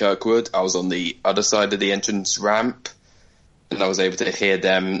Billy Kirkwood. I was on the other side of the entrance ramp, and I was able to hear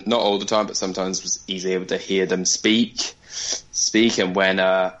them, not all the time, but sometimes was easily able to hear them speak. And when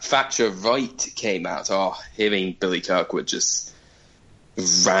Thatcher Wright came out, hearing Billy Kirkwood just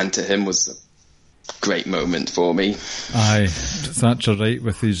rant to him was a great moment for me. Aye, Thatcher Wright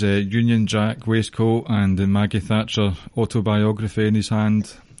with his Union Jack waistcoat and the Maggie Thatcher autobiography in his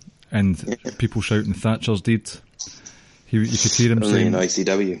hand, and people shouting Thatcher's deed. You could hear him saying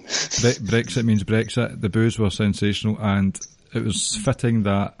ICW. Brexit means Brexit. The boos were sensational, and it was fitting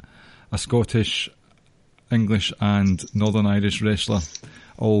that a Scottish, English and Northern Irish wrestler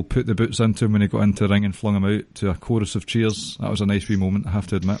all put the boots into him when he got into the ring and flung him out to a chorus of cheers. That was a nice wee moment, I have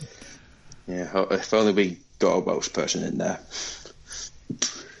to admit. Yeah, if only we got a Welsh person in there.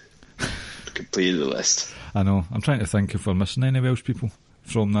 Completed the list. I know. I'm trying to think if we're missing any Welsh people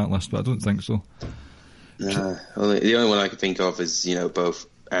from that list, but I don't think so. The only one I can think of is, both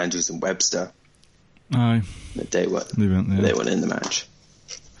Andrews and Webster. Aye. They weren't in the match.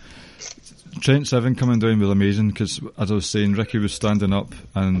 Trent Seven coming down was amazing because, as I was saying, Ricky was standing up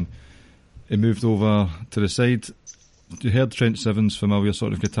and he moved over to the side. you heard Trent Seven's familiar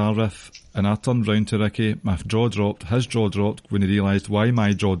sort of guitar riff, and I turned round to Ricky, my jaw dropped, his jaw dropped when he realised why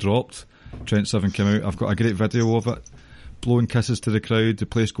my jaw dropped. Trent Seven came out, I've got a great video of it, blowing kisses to the crowd, the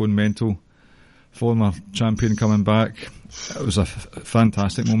place going mental, former champion coming back. It was a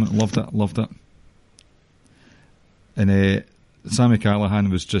fantastic moment, loved it. And Sami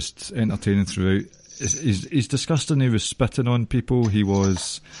Callihan was just entertaining throughout. He's disgusting, he was spitting on people, he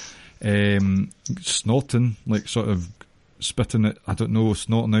was snorting, like sort of spitting it, I don't know,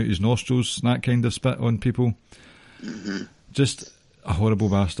 snorting out his nostrils, that kind of spit on people. Mm-hmm. Just a horrible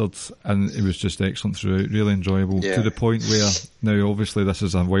bastard, and it was just excellent throughout, really enjoyable, to the point where, now obviously this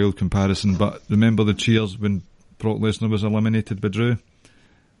is a wild comparison, but remember the cheers when Brock Lesnar was eliminated by Drew?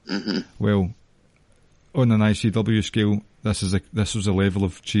 Mm-hmm. Well, on an ICW scale, this was a level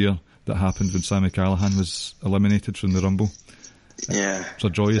of cheer that happened when Sami Callihan was eliminated from the Rumble. Yeah. It's a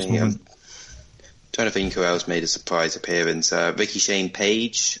joyous moment. Trying to think who else made a surprise appearance. Ricky Shane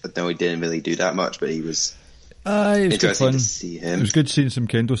Page. I know he didn't really do that much, but he was interesting to see him. It was good seeing some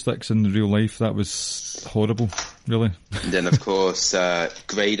kendo sticks in real life. That was horrible, really. And then, of course,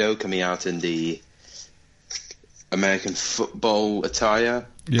 Grado coming out in the American football attire.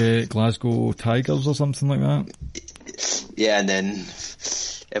 Yeah, Glasgow Tigers or something like that. Yeah, and then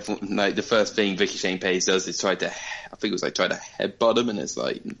everyone, like, the first thing Ricky Shane Page does is try to headbutt him, and it's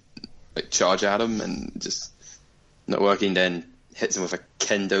like charge at him, and just not working. Then hits him with a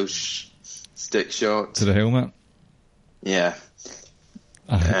kendo stick shot to the helmet. Yeah,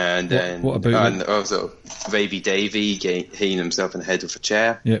 and then what about and also Ravy Davey hitting himself in the head with a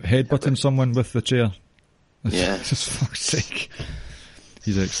chair. Yeah, headbutting someone with the chair. Yeah, just fuck's sake.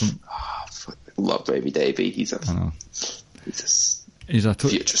 He's excellent. Oh, love Ravy Davey. He's a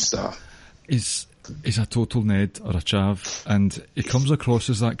future star. He's a total Ned or a chav, and he comes across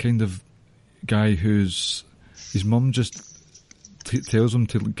as that kind of guy whose his mum just tells him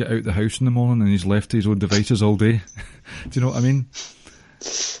to get out the house in the morning, and he's left to his own devices all day. Do you know what I mean?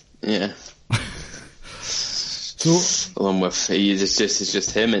 Yeah. So, along with it's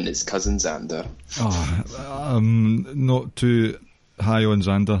just him and his cousin Xander. Not too high on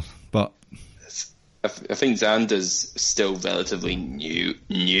Xander, but I think Xander's still relatively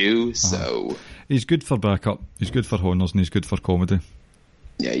new, so he's good for backup. He's good for honors, and he's good for comedy.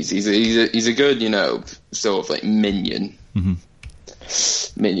 Yeah, he's a good, sort of like minion.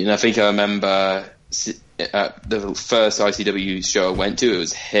 Mm-hmm. Minion. I think I remember at the first ICW show I went to, it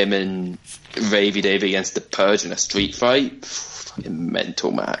was him and Ravy Davey against the Purge in a street fight. Fucking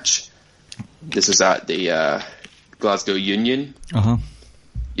mental match. This was at the Glasgow Union.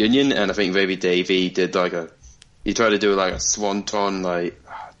 Union, and I think Ravy Davey did he tried to do like a swanton, like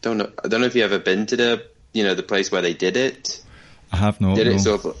I don't know if you ever been to the place where they did it. I have not. Did it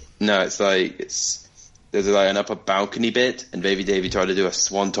sort of? No, it's there's like an upper balcony bit, and Ravy Davey tried to do a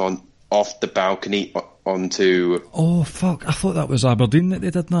swanton off the balcony onto. Oh fuck! I thought that was Aberdeen that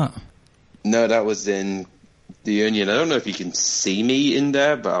they did that. No, that was in the Union. I don't know if you can see me in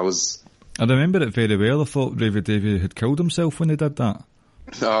there, but I remember it very well. I thought Ravy Davey had killed himself when he did that.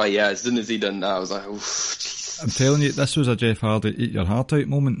 Oh yeah, as soon as he done that, I was like, oh, Jesus. I'm telling you, this was a Jeff Hardy eat your heart out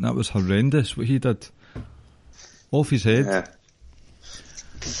moment. That was horrendous what he did. Off his head. Yeah.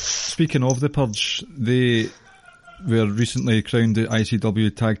 Speaking of the Purge, they were recently crowned the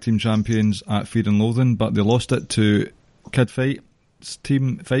ICW Tag Team Champions at Fear and Loathing, but they lost it to Kid Fight's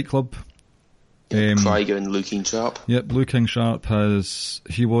team, Fight Club. Krieger and Luke King Sharp. Yep, Luke King Sharp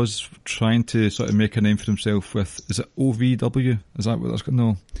he was trying to sort of make a name for himself with, is it OVW? Is that what that's called?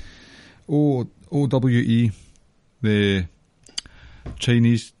 No. OWE, the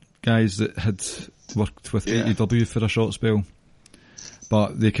Chinese guys that had worked with AEW for a short spell.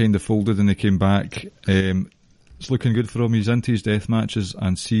 But they kind of folded and they came back. It's looking good for him. He's into his death matches,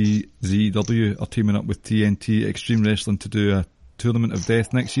 and CZW are teaming up with TNT Extreme Wrestling to do a Tournament of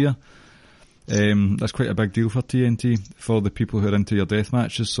Death next year. That's quite a big deal for TNT, for the people who are into your death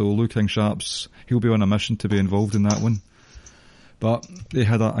matches. So Luke King Sharp's, he'll be on a mission to be involved in that one. But they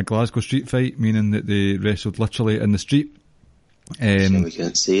had a Glasgow street fight, meaning that they wrestled literally in the street. We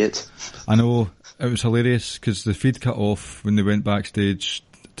couldn't see it. I know, it was hilarious because the feed cut off when they went backstage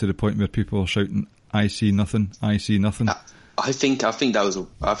to the point where people were shouting, "I see nothing, I see nothing." I think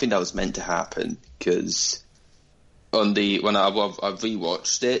that was meant to happen because when I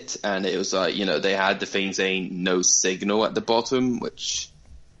rewatched it, and it was like, they had the thing saying no signal at the bottom,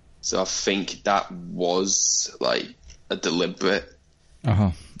 so I think that was like a deliberate.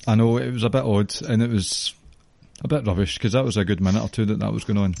 I know, it was a bit odd, and it was a bit rubbish because that was a good minute or two that was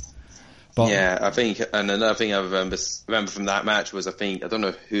going on. But yeah, I think, and another thing I remember from that match was, I don't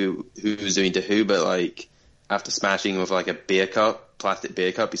know who was doing to who, but like after smashing him with like a beer cup, plastic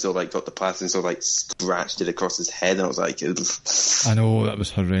beer cup, he sort of like got the plastic and sort of like scratched it across his head, and I was like, ugh. I know, that was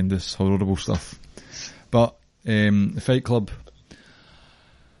horrendous, horrible stuff. But Fight Club,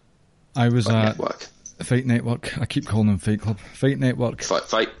 I was at Fight Network. I keep calling them Fight Club. Fight Network.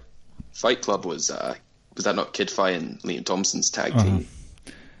 Fight Club was that not Kid Fight and Liam Thompson's tag team?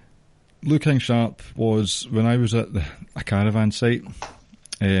 Liu King Sharp was, when I was at a caravan site,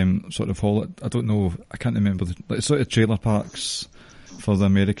 sort of hall, I don't know, I can't remember, it's sort of trailer parks for the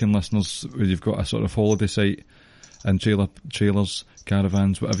American listeners, where you've got a sort of holiday site and trailers,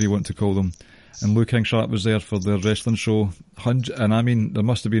 caravans, whatever you want to call them. And Liu King Sharp was there for their wrestling show. And I mean, there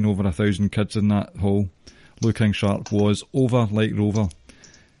must have been over 1,000 kids in that hall. Liu King Sharp was over like Rover.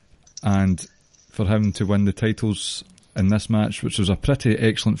 And for him to win the titles in this match, which was a pretty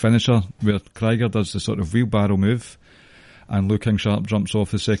excellent finisher, where Krieger does the sort of wheelbarrow move, and Liu King Sharp jumps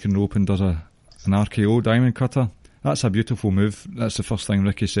off the second rope and does an RKO diamond cutter. That's a beautiful move. That's the first thing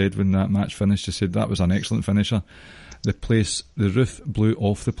Ricky said when that match finished. He said that was an excellent finisher. The roof blew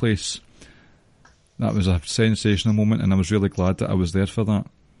off the place. That was a sensational moment, and I was really glad that I was there for that.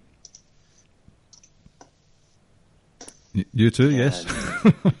 You too, yes?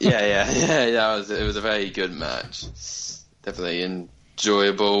 Yeah. It was a very good match. Definitely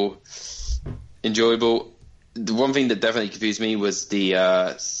enjoyable. The one thing that definitely confused me was the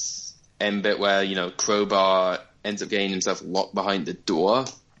end bit where, Crowbar ends up getting himself locked behind the door.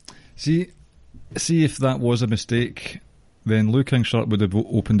 See if that was a mistake, then Liu King Sharp would have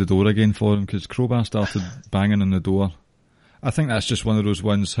opened the door again for him, because Crowbar started banging on the door. I think that's just one of those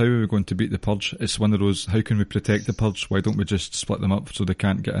ones, how are we going to beat the Purge? It's one of those, how can we protect the Purge? Why don't we just split them up so they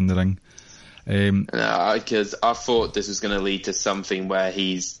can't get in the ring? No, because I thought this was going to lead to something where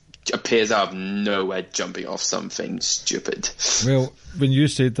he appears out of nowhere jumping off something stupid. Well, when you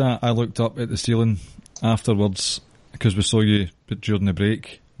said that, I looked up at the ceiling afterwards, because we saw you during the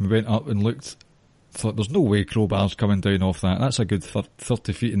break. We went up and looked, thought there's no way Crowbar's coming down off that. That's a good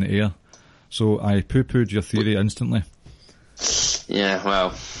 30 feet in the air. So I poo-pooed your theory instantly. Yeah,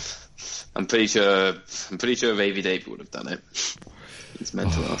 well, I'm pretty sure Ravy Dave would have done it. He's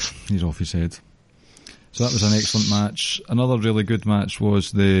mental off. He's off his head. So that was an excellent match. Another really good match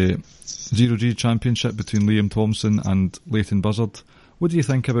was the Zero G Championship between Liam Thompson and Leighton Buzzard. What do you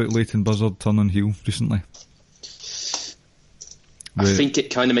think about Leighton Buzzard turning heel recently? I think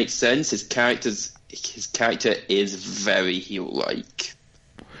it kind of makes sense. His character is very heel-like.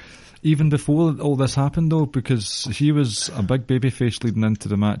 Even before all this happened, though, because he was a big babyface leading into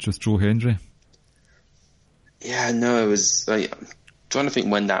the match with Joe Hendry. Yeah, no, it was like, I'm trying to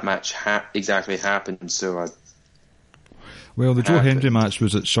think when that match exactly happened. Well, the Joe Hendry match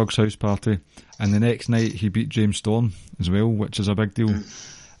was at Shug's house party, and the next night he beat James Storm as well, which is a big deal.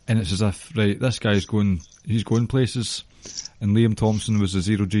 And it's as if, right, this guy's going places. And Liam Thompson was the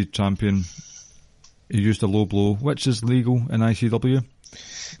Zero G champion. He used a low blow, which is legal in ICW.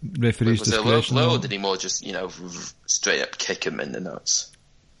 Referee's discretion. Was it a low blow, or did he more just, straight up kick him in the nuts?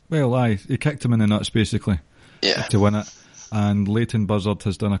 Well, he kicked him in the nuts, basically, to win it. And Leighton Buzzard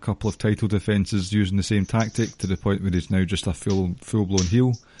has done a couple of title defences using the same tactic, to the point where he's now just a full-blown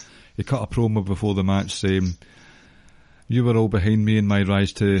heel. He cut a promo before the match saying, "You were all behind me in my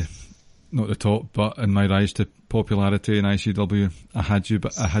rise to, not the top, but in my rise to popularity in ICW. I had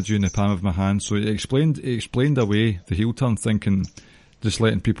you in the palm of my hand." So he explained away the heel turn, thinking, just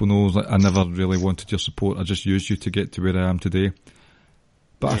letting people know that I never really wanted your support. I just used you to get to where I am today.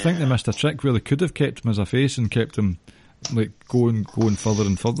 But I think they missed a trick where they could have kept him as a face and kept him like going further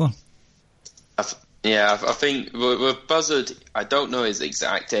and further. I think with Buzzard, I don't know his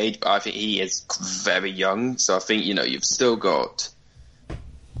exact age, but I think he is very young. So I think, you've still got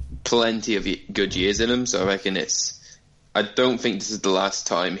plenty of good years in him. So I reckon I don't think this is the last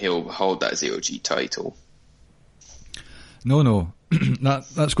time he'll hold that Zero G title. No.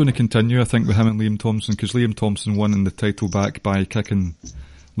 That's going to continue, I think, with him and Liam Thompson, because Liam Thompson won the title back by kicking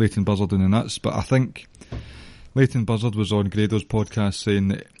Leighton Buzzard in the nuts. But I think Leighton Buzzard was on Grado's podcast saying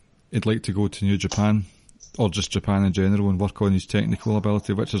that he'd like to go to New Japan, or just Japan in general, and work on his technical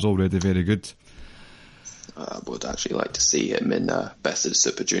ability, which is already very good. I would actually like to see him in Best of the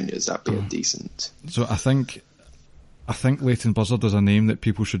Super Juniors. That'd be decent. So I think Leighton Buzzard is a name that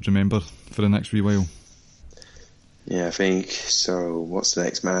people should remember for the next wee while. Yeah, I think so. What's the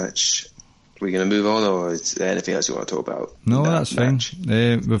next match? Are we going to move on, or is there anything else you want to talk about? No, that's match?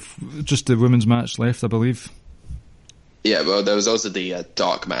 Fine. We've just the women's match left, I believe. Yeah, well, there was also the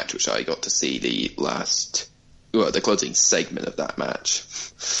dark match, which I got to see the closing segment of that match.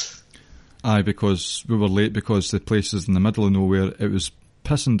 Aye, because we were late because the place is in the middle of nowhere. It was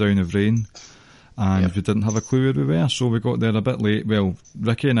pissing down of rain, and Yep. we didn't have a clue where we were, so we got there a bit late. Well,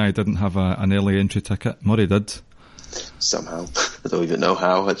 Ricky and I didn't have an early entry ticket. Murray did. Somehow. I don't even know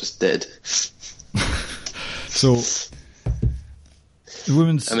how, I just did. So, the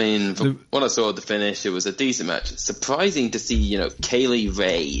women's... I mean, when I saw the finish, it was a decent match. Surprising to see, Kaylee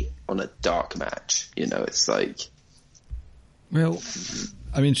Ray on a dark match. It's like... Well,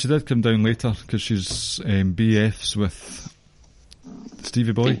 I mean, she did come down later because she's BFs with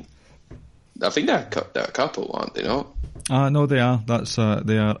Stevie Boy. I think they're a couple, aren't they not? No, they are.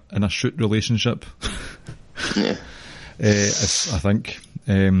 They are in a shoot relationship. Yeah. I think.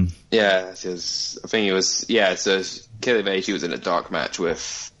 Yeah, I think it was... Yeah, so Kaylee Ray, she was in a dark match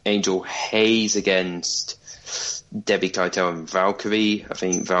with Angel Hayes against Debbie Keitel and Valkyrie. I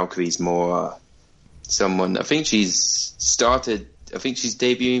think Valkyrie's more someone... I think she's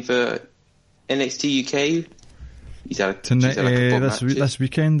debuting for NXT UK. This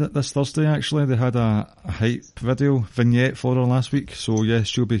weekend, this Thursday, actually, they had a hype vignette for her last week, so yeah,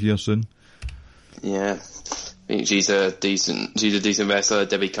 she'll be here soon. Yeah, I think she's a decent wrestler.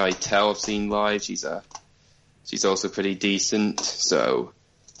 Debbie Keitel I've seen live. She's also pretty decent. So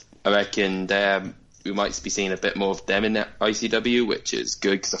I reckon we might be seeing a bit more of them in the ICW, which is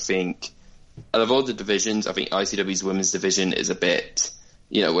good because I think out of all the divisions, I think ICW's women's division is a bit,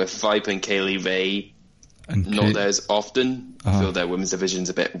 with Viper and Kaylee Ray and not there as often. I feel their women's division's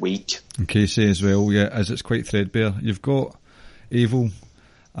a bit weak. And Casey as well, yeah, as it's quite threadbare. You've got Evil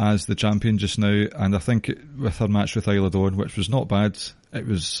as the champion just now, and I think with her match with Isla Dawn, which was not bad, it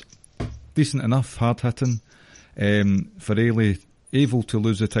was decent enough, hard hitting. For Evil to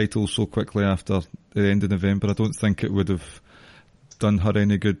lose the title so quickly after the end of November, I don't think it would have done her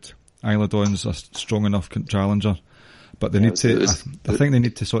any good. Isla Dawn's a strong enough challenger, but they need to. I think they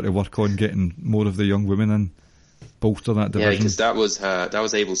need to sort of work on getting more of the young women in, bolster that division. Yeah, because that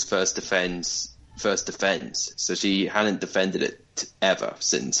was Abel's first defense. So she hadn't defended it ever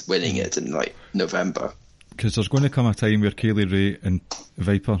since winning it in like November. Because there's going to come a time where Kaylee Ray and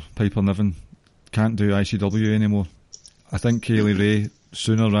Piper Niven can't do ICW anymore. I think Kaylee Ray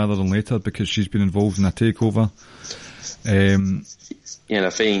sooner rather than later, because she's been involved in a takeover. I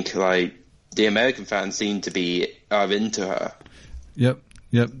think like the American fans seem to are into her. Yep.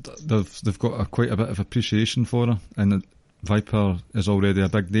 They've got quite a bit of appreciation for her, and Viper is already a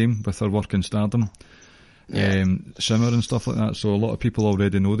big name with her work in Stardom, Shimmer and stuff like that. So a lot of people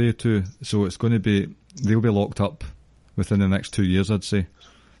already know they two. So it's going to they'll be locked up within the next 2 years, I'd say.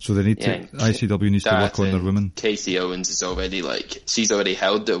 So they need ICW needs to work on their women. Casey Owens is already she's already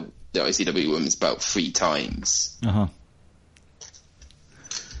held the ICW women's belt 3 times.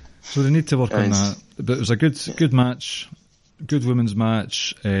 So they need to work on that. But it was a good match, good women's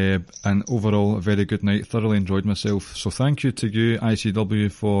match, and overall a very good night. Thoroughly enjoyed myself. So thank you to you,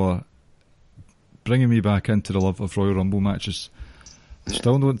 ICW, for bringing me back into the love of Royal Rumble matches.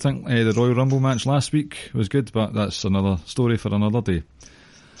 Still don't think the Royal Rumble match last week was good, but that's another story for another day.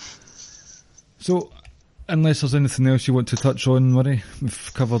 So, unless there's anything else you want to touch on, Murray,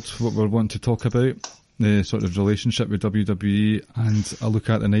 we've covered what we're wanting to talk about, the sort of relationship with WWE and a look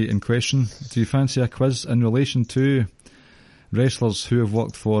at the night in question. Do you fancy a quiz in relation to wrestlers who have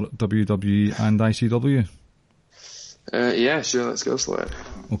worked for WWE and ICW? Yeah, sure, let's go for it.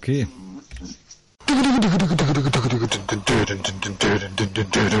 Okay.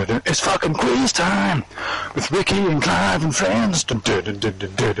 It's fucking quiz time with Ricky and Clive and friends. A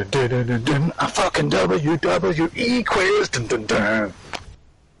fucking WWE quiz.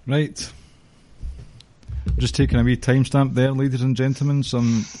 Right. Just taking a wee timestamp there, ladies and gentlemen.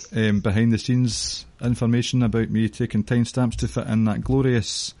 Some behind the scenes information about me taking timestamps to fit in that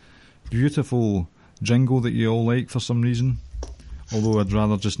glorious, beautiful jingle that you all like for some reason. Although I'd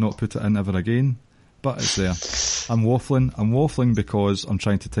rather just not put it in ever again. But it's there. I'm waffling because I'm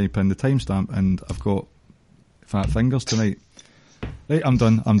trying to type in the timestamp and I've got fat fingers tonight. Right, I'm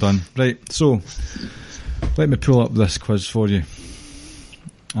done. Right, so let me pull up this quiz for you.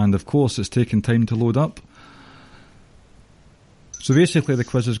 And of course it's taken time to load up. So basically the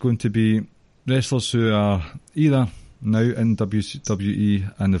quiz is going to be wrestlers who are either now in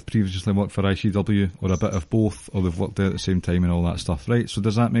WWE and have previously worked for ICW, or a bit of both, or they've worked there at the same time and all that stuff, right? So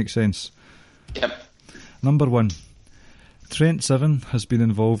does that make sense? Yep. Number 1. Trent Seven has been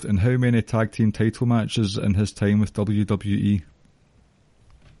involved in how many tag team title matches in his time with WWE?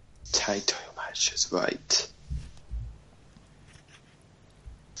 Title matches, right.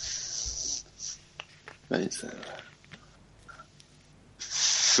 Right.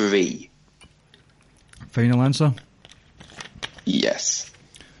 3. Final answer? Yes.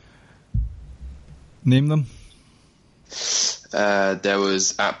 Name them. There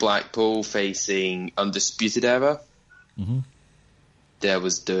was at Blackpool facing Undisputed Era. Mm-hmm. There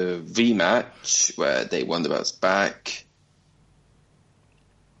was the rematch where they won the belts back.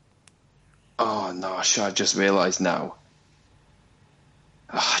 Oh no, I just realised now.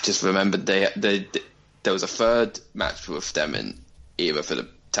 I just remembered there was a third match with them in Era for the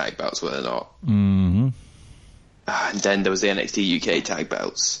tag belts, were there not? Mm-hmm. And then there was the NXT UK tag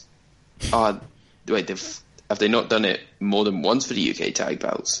belts. Wait, have they not done it more than once for the UK tag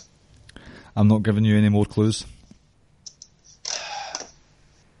belts? I'm not giving you any more clues.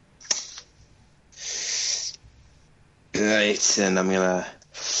 Right, and I'm gonna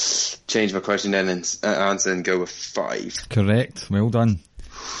change my question then and answer and go with 5. Correct. Well done.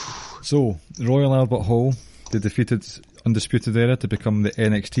 So, Royal Albert Hall, they defeated Undisputed Era to become the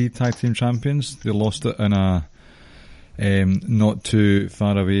NXT Tag Team Champions. They lost it in a not too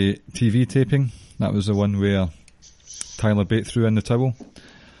far away TV taping. That was the one where Tyler Bate threw in the towel.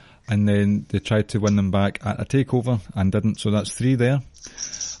 And then they tried to win them back at a takeover and didn't, so that's 3 there.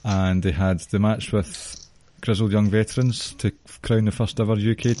 And they had the match with Grizzled Young Veterans to crown the first ever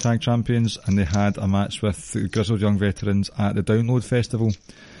UK Tag Champions, and they had a match with the Grizzled Young Veterans at the Download Festival,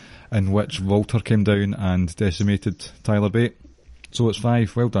 in which Walter came down and decimated Tyler Bate. So it's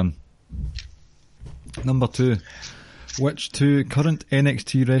 5, well done. Number 2, which 2 current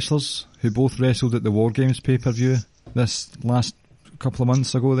NXT wrestlers, who both wrestled at the War Games pay-per-view this last couple of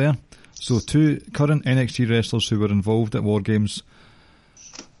months ago there, so 2 current NXT wrestlers who were involved at War Games,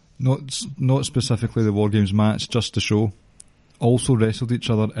 not specifically the War Games match, just the show, also wrestled each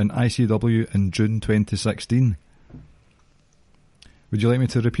other in ICW in June 2016. Would you like me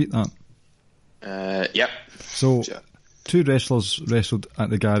to repeat that? Yep. So, Sure. 2 wrestlers wrestled at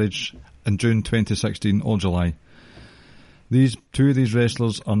the Garage in June 2016 or July. 2 of these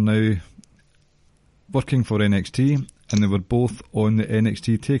wrestlers are now working for NXT, and they were both on the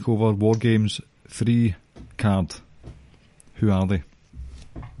NXT TakeOver War Games 3 card. Who are they?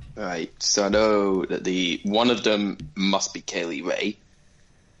 Right, so I know that one of them must be Kaylee Ray.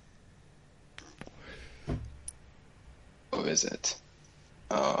 Or is it?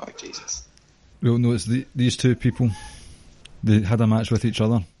 Oh, Jesus. Well, no, it's these 2 people. They had a match with each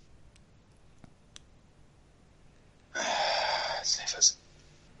other.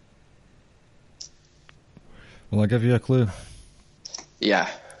 Will I give you a clue? Yeah.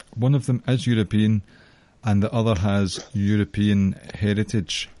 One of them is European, and the other has European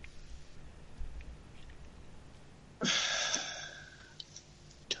heritage.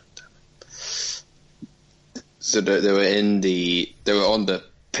 So they were on the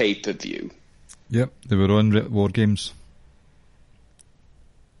pay-per-view. Yep, they were on War Games.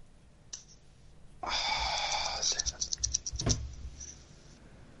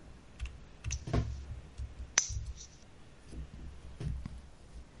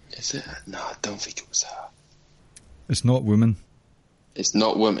 Is it? No, I don't think it was her. It's not women. It's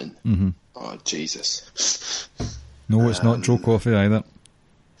not women? Mm-hmm. Oh, Jesus. No, it's not Joe Coffey either.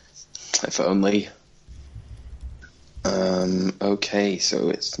 If only. Okay, so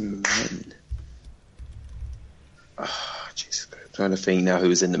it's men. Oh, Jesus. I'm trying to think now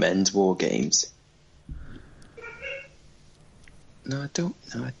who's in the men's War Games. No, I don't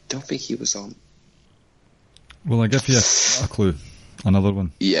think he was on. Will I give you a clue? Another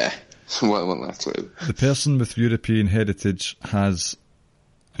one. Yeah. One last clue. The person with European heritage has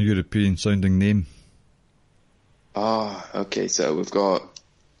a European sounding name. Ah, okay, so we've got...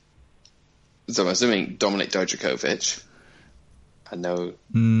 So I'm assuming Dominik Dijakovic. I know...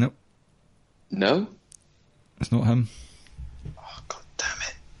 Nope. No? It's not him. Oh, God damn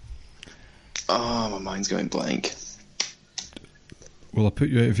it. Oh, my mind's going blank. Will I put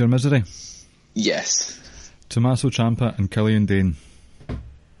you out of your misery? Yes. Tommaso Ciampa and Killian Dane.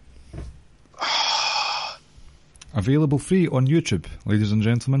 Available free on YouTube, ladies and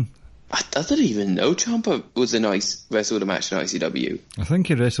gentlemen. I didn't even know Ciampa was wrestled a match in ICW. I think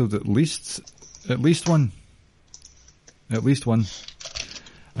he wrestled at least one. At least one.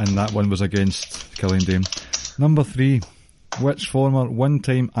 And that one was against Killian Dane. Number 3. Which former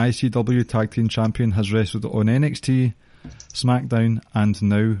one-time ICW Tag Team Champion has wrestled on NXT, SmackDown and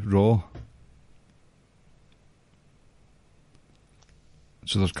now Raw?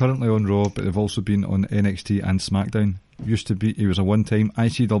 So they're currently on Raw, but they've also been on NXT and SmackDown. He was a one-time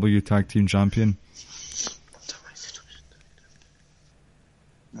ICW Tag Team Champion.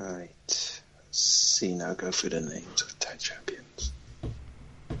 Right. Let's see now, go through the names of tag champions.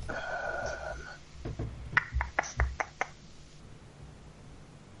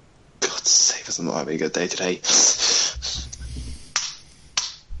 God save us, I'm not having a good day today.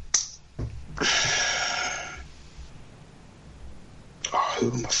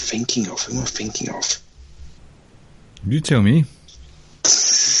 Who am I thinking of? You tell me.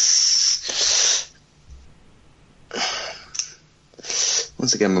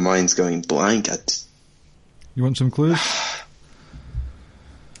 Once again, my mind's going blank. You want some clues?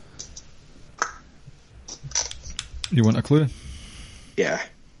 You want a clue? Yeah.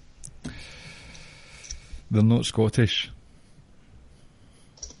 They're not Scottish.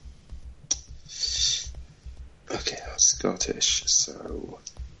 Okay, not Scottish, so...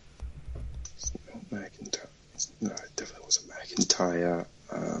 It's not McIntyre. No, it definitely wasn't McIntyre.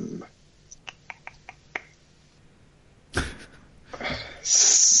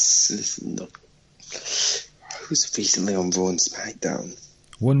 This is not... Who's recently on Raw and SmackDown?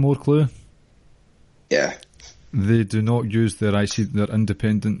 One more clue. Yeah. They do not use their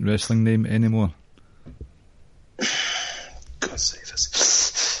independent wrestling name anymore. God save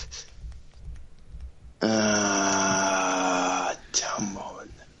us. Come on.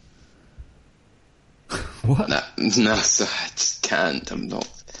 What? No, so I just can't. I'm not.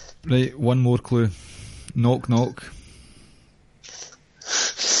 Right, one more clue. Knock, knock.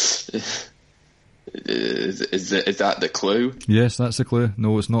 Is that the clue? Yes, that's the clue.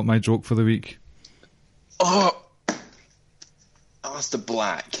 No, it's not my joke for the week. Oh! Aleister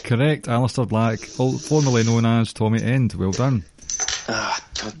Black. Correct, Aleister Black, formerly known as Tommy End. Well done.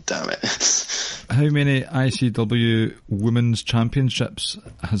 God damn it. How many ICW Women's Championships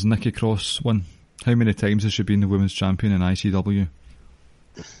has Nikki Cross won? How many times has she been the Women's Champion in ICW?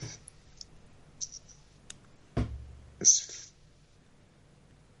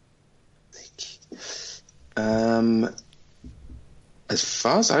 As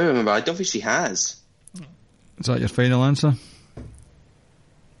far as I remember, I don't think she has. Is that your final answer?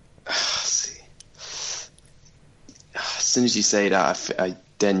 See. As soon as you say that, I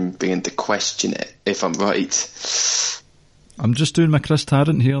then begin to question it, if I'm right. I'm just doing my Chris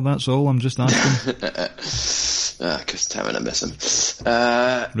Tarrant here, that's all. I'm just asking. Chris Tarrant, I miss him.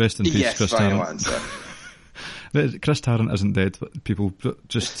 Rest in peace, yes, Chris final Tarrant. Answer. Chris Tarrant isn't dead, but people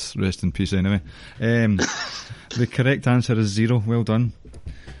just rest in peace anyway. The correct answer is 0. Well done.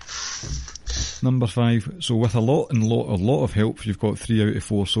 Number 5. So with a lot of help, you've got 3 out of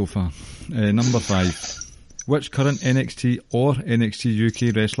 4 so far. Number 5. Which current NXT or NXT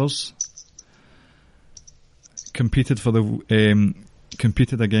UK wrestlers competed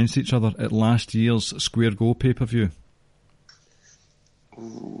against each other at last year's Square Go pay-per-view?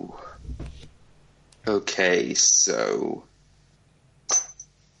 Ooh. Okay, so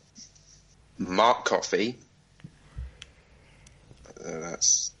Mark Coffey. I'm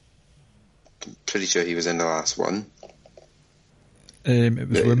pretty sure he was in the last one. It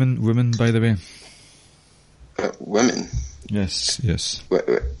was women, by the way. Women? Yes. Wait.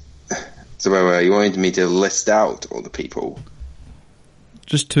 So you wanted me to list out all the people?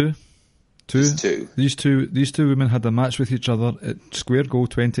 Just two. Just two? These two women had a match with each other at Square Go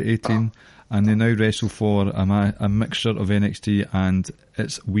 2018, and they now wrestle for a mixture of NXT and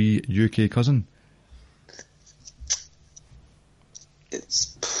its wee UK cousin.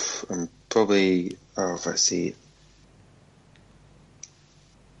 It's probably... if I see...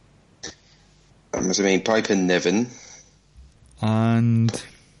 I mean, Piper Niven. And...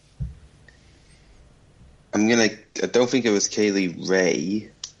 I don't think it was Kaylee Ray.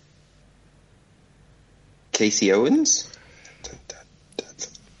 Casey Owens?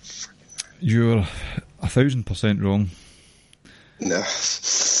 You're 1,000% wrong. No.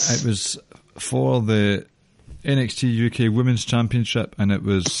 It was for the NXT UK Women's Championship, and it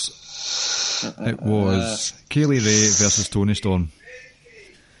was Kaylee Ray versus Toni Storm.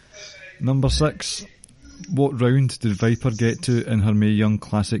 Number 6. What round did Viper get to in her Mae Young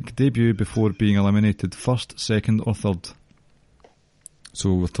Classic debut before being eliminated? First, second or third?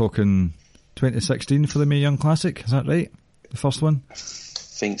 So we're talking 2016 for the Mae Young Classic, is that right? The first one? I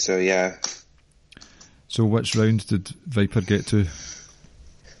think so, yeah. So which round did Viper get to?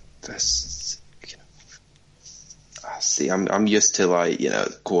 See, I'm used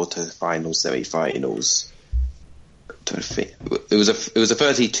to quarter-finals, semi-finals. It was a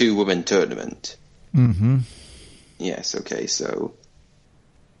 32-woman tournament. Mm-hmm. Yes, okay, so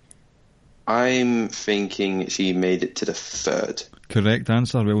I'm thinking she made it to the third. Correct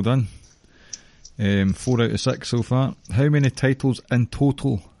answer, well done. 4 out of 6 so far. How many titles in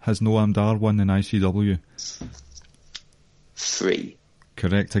total has Noam Dar won in ICW? 3.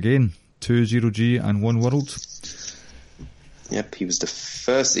 Correct again. 2 0G and 1 World. Yep, he was the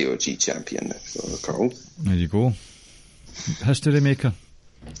first ZOG champion, if I recall. There you go. History maker.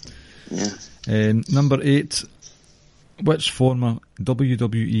 Yeah. Number 8. Which former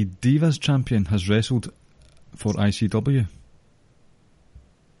WWE Divas champion has wrestled for ICW?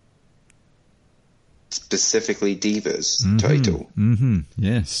 specifically Divas title? Mm-hmm.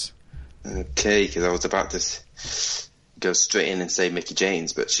 Yes. Okay, because I was about to go straight in and say Mickie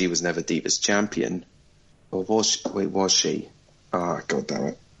James, but she was never Divas champion. Or was she? Wait, was she? Ah, God damn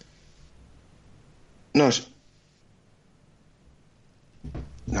it. No,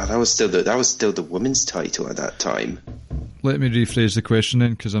 that was still the women's title at that time. Let me rephrase the question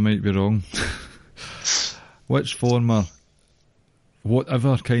then, because I might be wrong. Which former,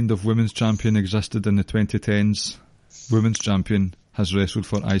 whatever kind of women's champion existed in the 2010s, women's champion has wrestled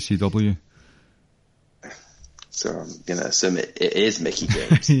for ICW? So I'm going to assume it is Mickie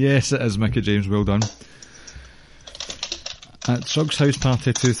James. Yes, it is Mickie James. Well done. At Shug's House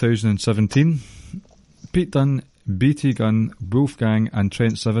Party 2017, Pete Dunne, BT Gunn, Wolfgang and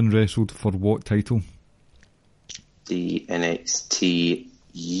Trent Seven wrestled for what title? The NXT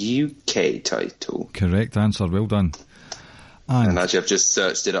UK title. Correct answer, well done. And actually, I've just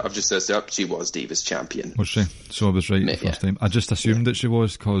searched it up. She was Divas champion. Was she? So I was right the first time. I just assumed that she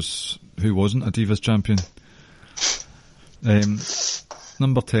was, because who wasn't a Divas champion?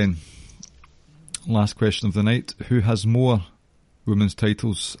 Number 10. Last question of the night. Who has more women's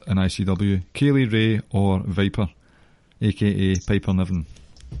titles in ICW? Kaylee Ray or Viper, aka Piper Niven?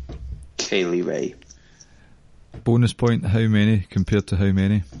 Kaylee Ray. Bonus point, how many compared to how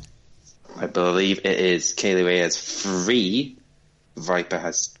many? I believe it is Kaylee Ray has 3, Viper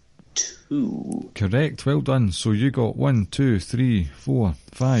has 2. Correct, well done. So you got 1, 2, 3, 4,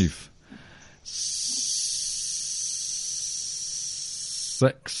 5,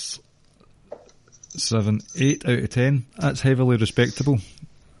 6, 7, 8 out of 10. That's heavily respectable,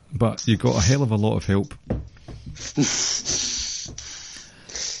 but you got a hell of a lot of help.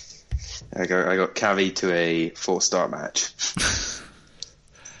 I got carried to a 4-star match.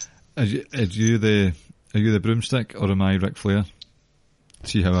 Are you the broomstick, or am I Ric Flair?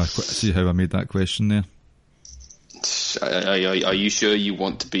 See how I made that question there. Are you sure you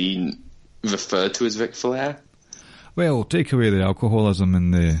want to be referred to as Ric Flair? Well, take away the alcoholism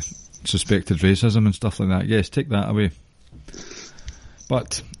and the suspected racism and stuff like that. Yes, take that away.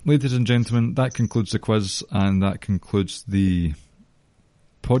 But, ladies and gentlemen, that concludes the quiz, and that concludes the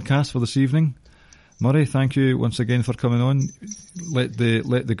podcast for this evening. Murray, thank you once again for coming on. Let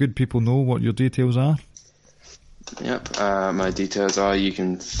the good people know what your details are. Yep, my details are: you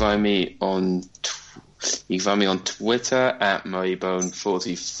can find me on Twitter at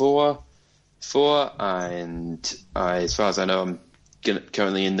MurrayBone44, and as far as I know, I'm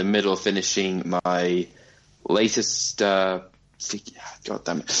currently in the middle of finishing my latest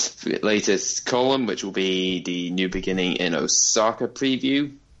latest column, which will be the New Beginning in Osaka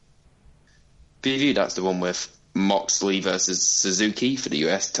preview. That's the one with Moxley versus Suzuki for the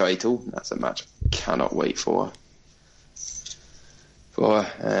US title. That's a match I cannot wait for.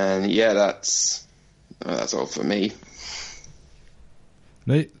 And yeah, that's all for me.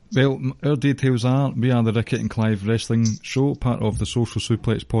 Right. Well, our details are: we are the Rickett and Clive Wrestling Show, part of the Social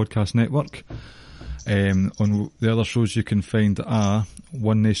Suplex Podcast Network. On the other shows you can find are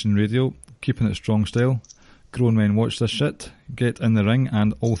One Nation Radio, Keeping It Strong Style, Grown Men Watch This Shit, Get in the Ring,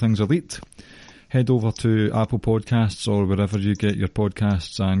 and All Things Elite. Head over to Apple Podcasts or wherever you get your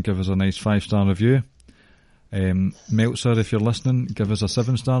podcasts and give us a nice 5-star review. Meltzer, if you're listening, give us a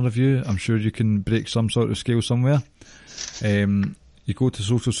 7-star review. I'm sure you can break some sort of scale somewhere. You go to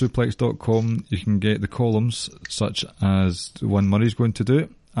socialsuplex.com, you can get the columns such as the one Murray's going to do,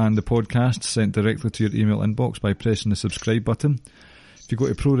 and the podcast sent directly to your email inbox by pressing the subscribe button. If you go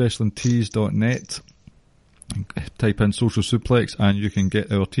to prowrestlingtees.net, type in Social Suplex and you can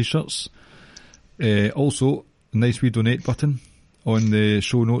get our t-shirts. Also, a nice wee donate button on the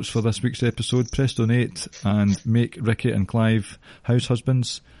show notes for this week's episode. Press donate and make Ricky and Clive house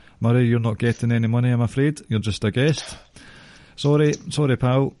husbands. Murray, you're not getting any money, I'm afraid. You're just a guest. Sorry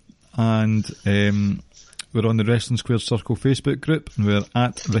pal. And we're on the Wrestling Squared Circle Facebook group, and we're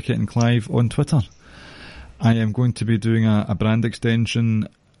at Ricky and Clive on Twitter. I am going to be doing a brand extension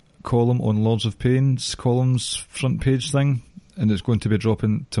column on Lords of Pain's columns front page thing, and it's going to be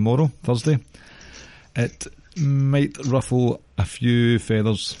dropping tomorrow, Thursday. It might ruffle a few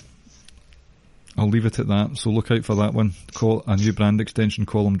feathers. I'll leave it at that, so look out for that one. A new brand extension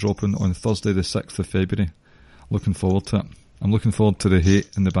column dropping on Thursday the 6th of February. Looking forward to it. I'm looking forward to the hate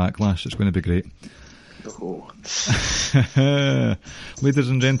and the backlash. It's going to be great. Oh. Ladies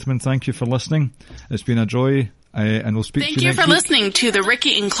and gentlemen, thank you for listening. It's been a joy, and we'll speak to you next week. Thank you for listening to the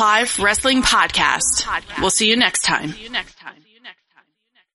Ricky and Clive Wrestling Podcast. We'll see you next time.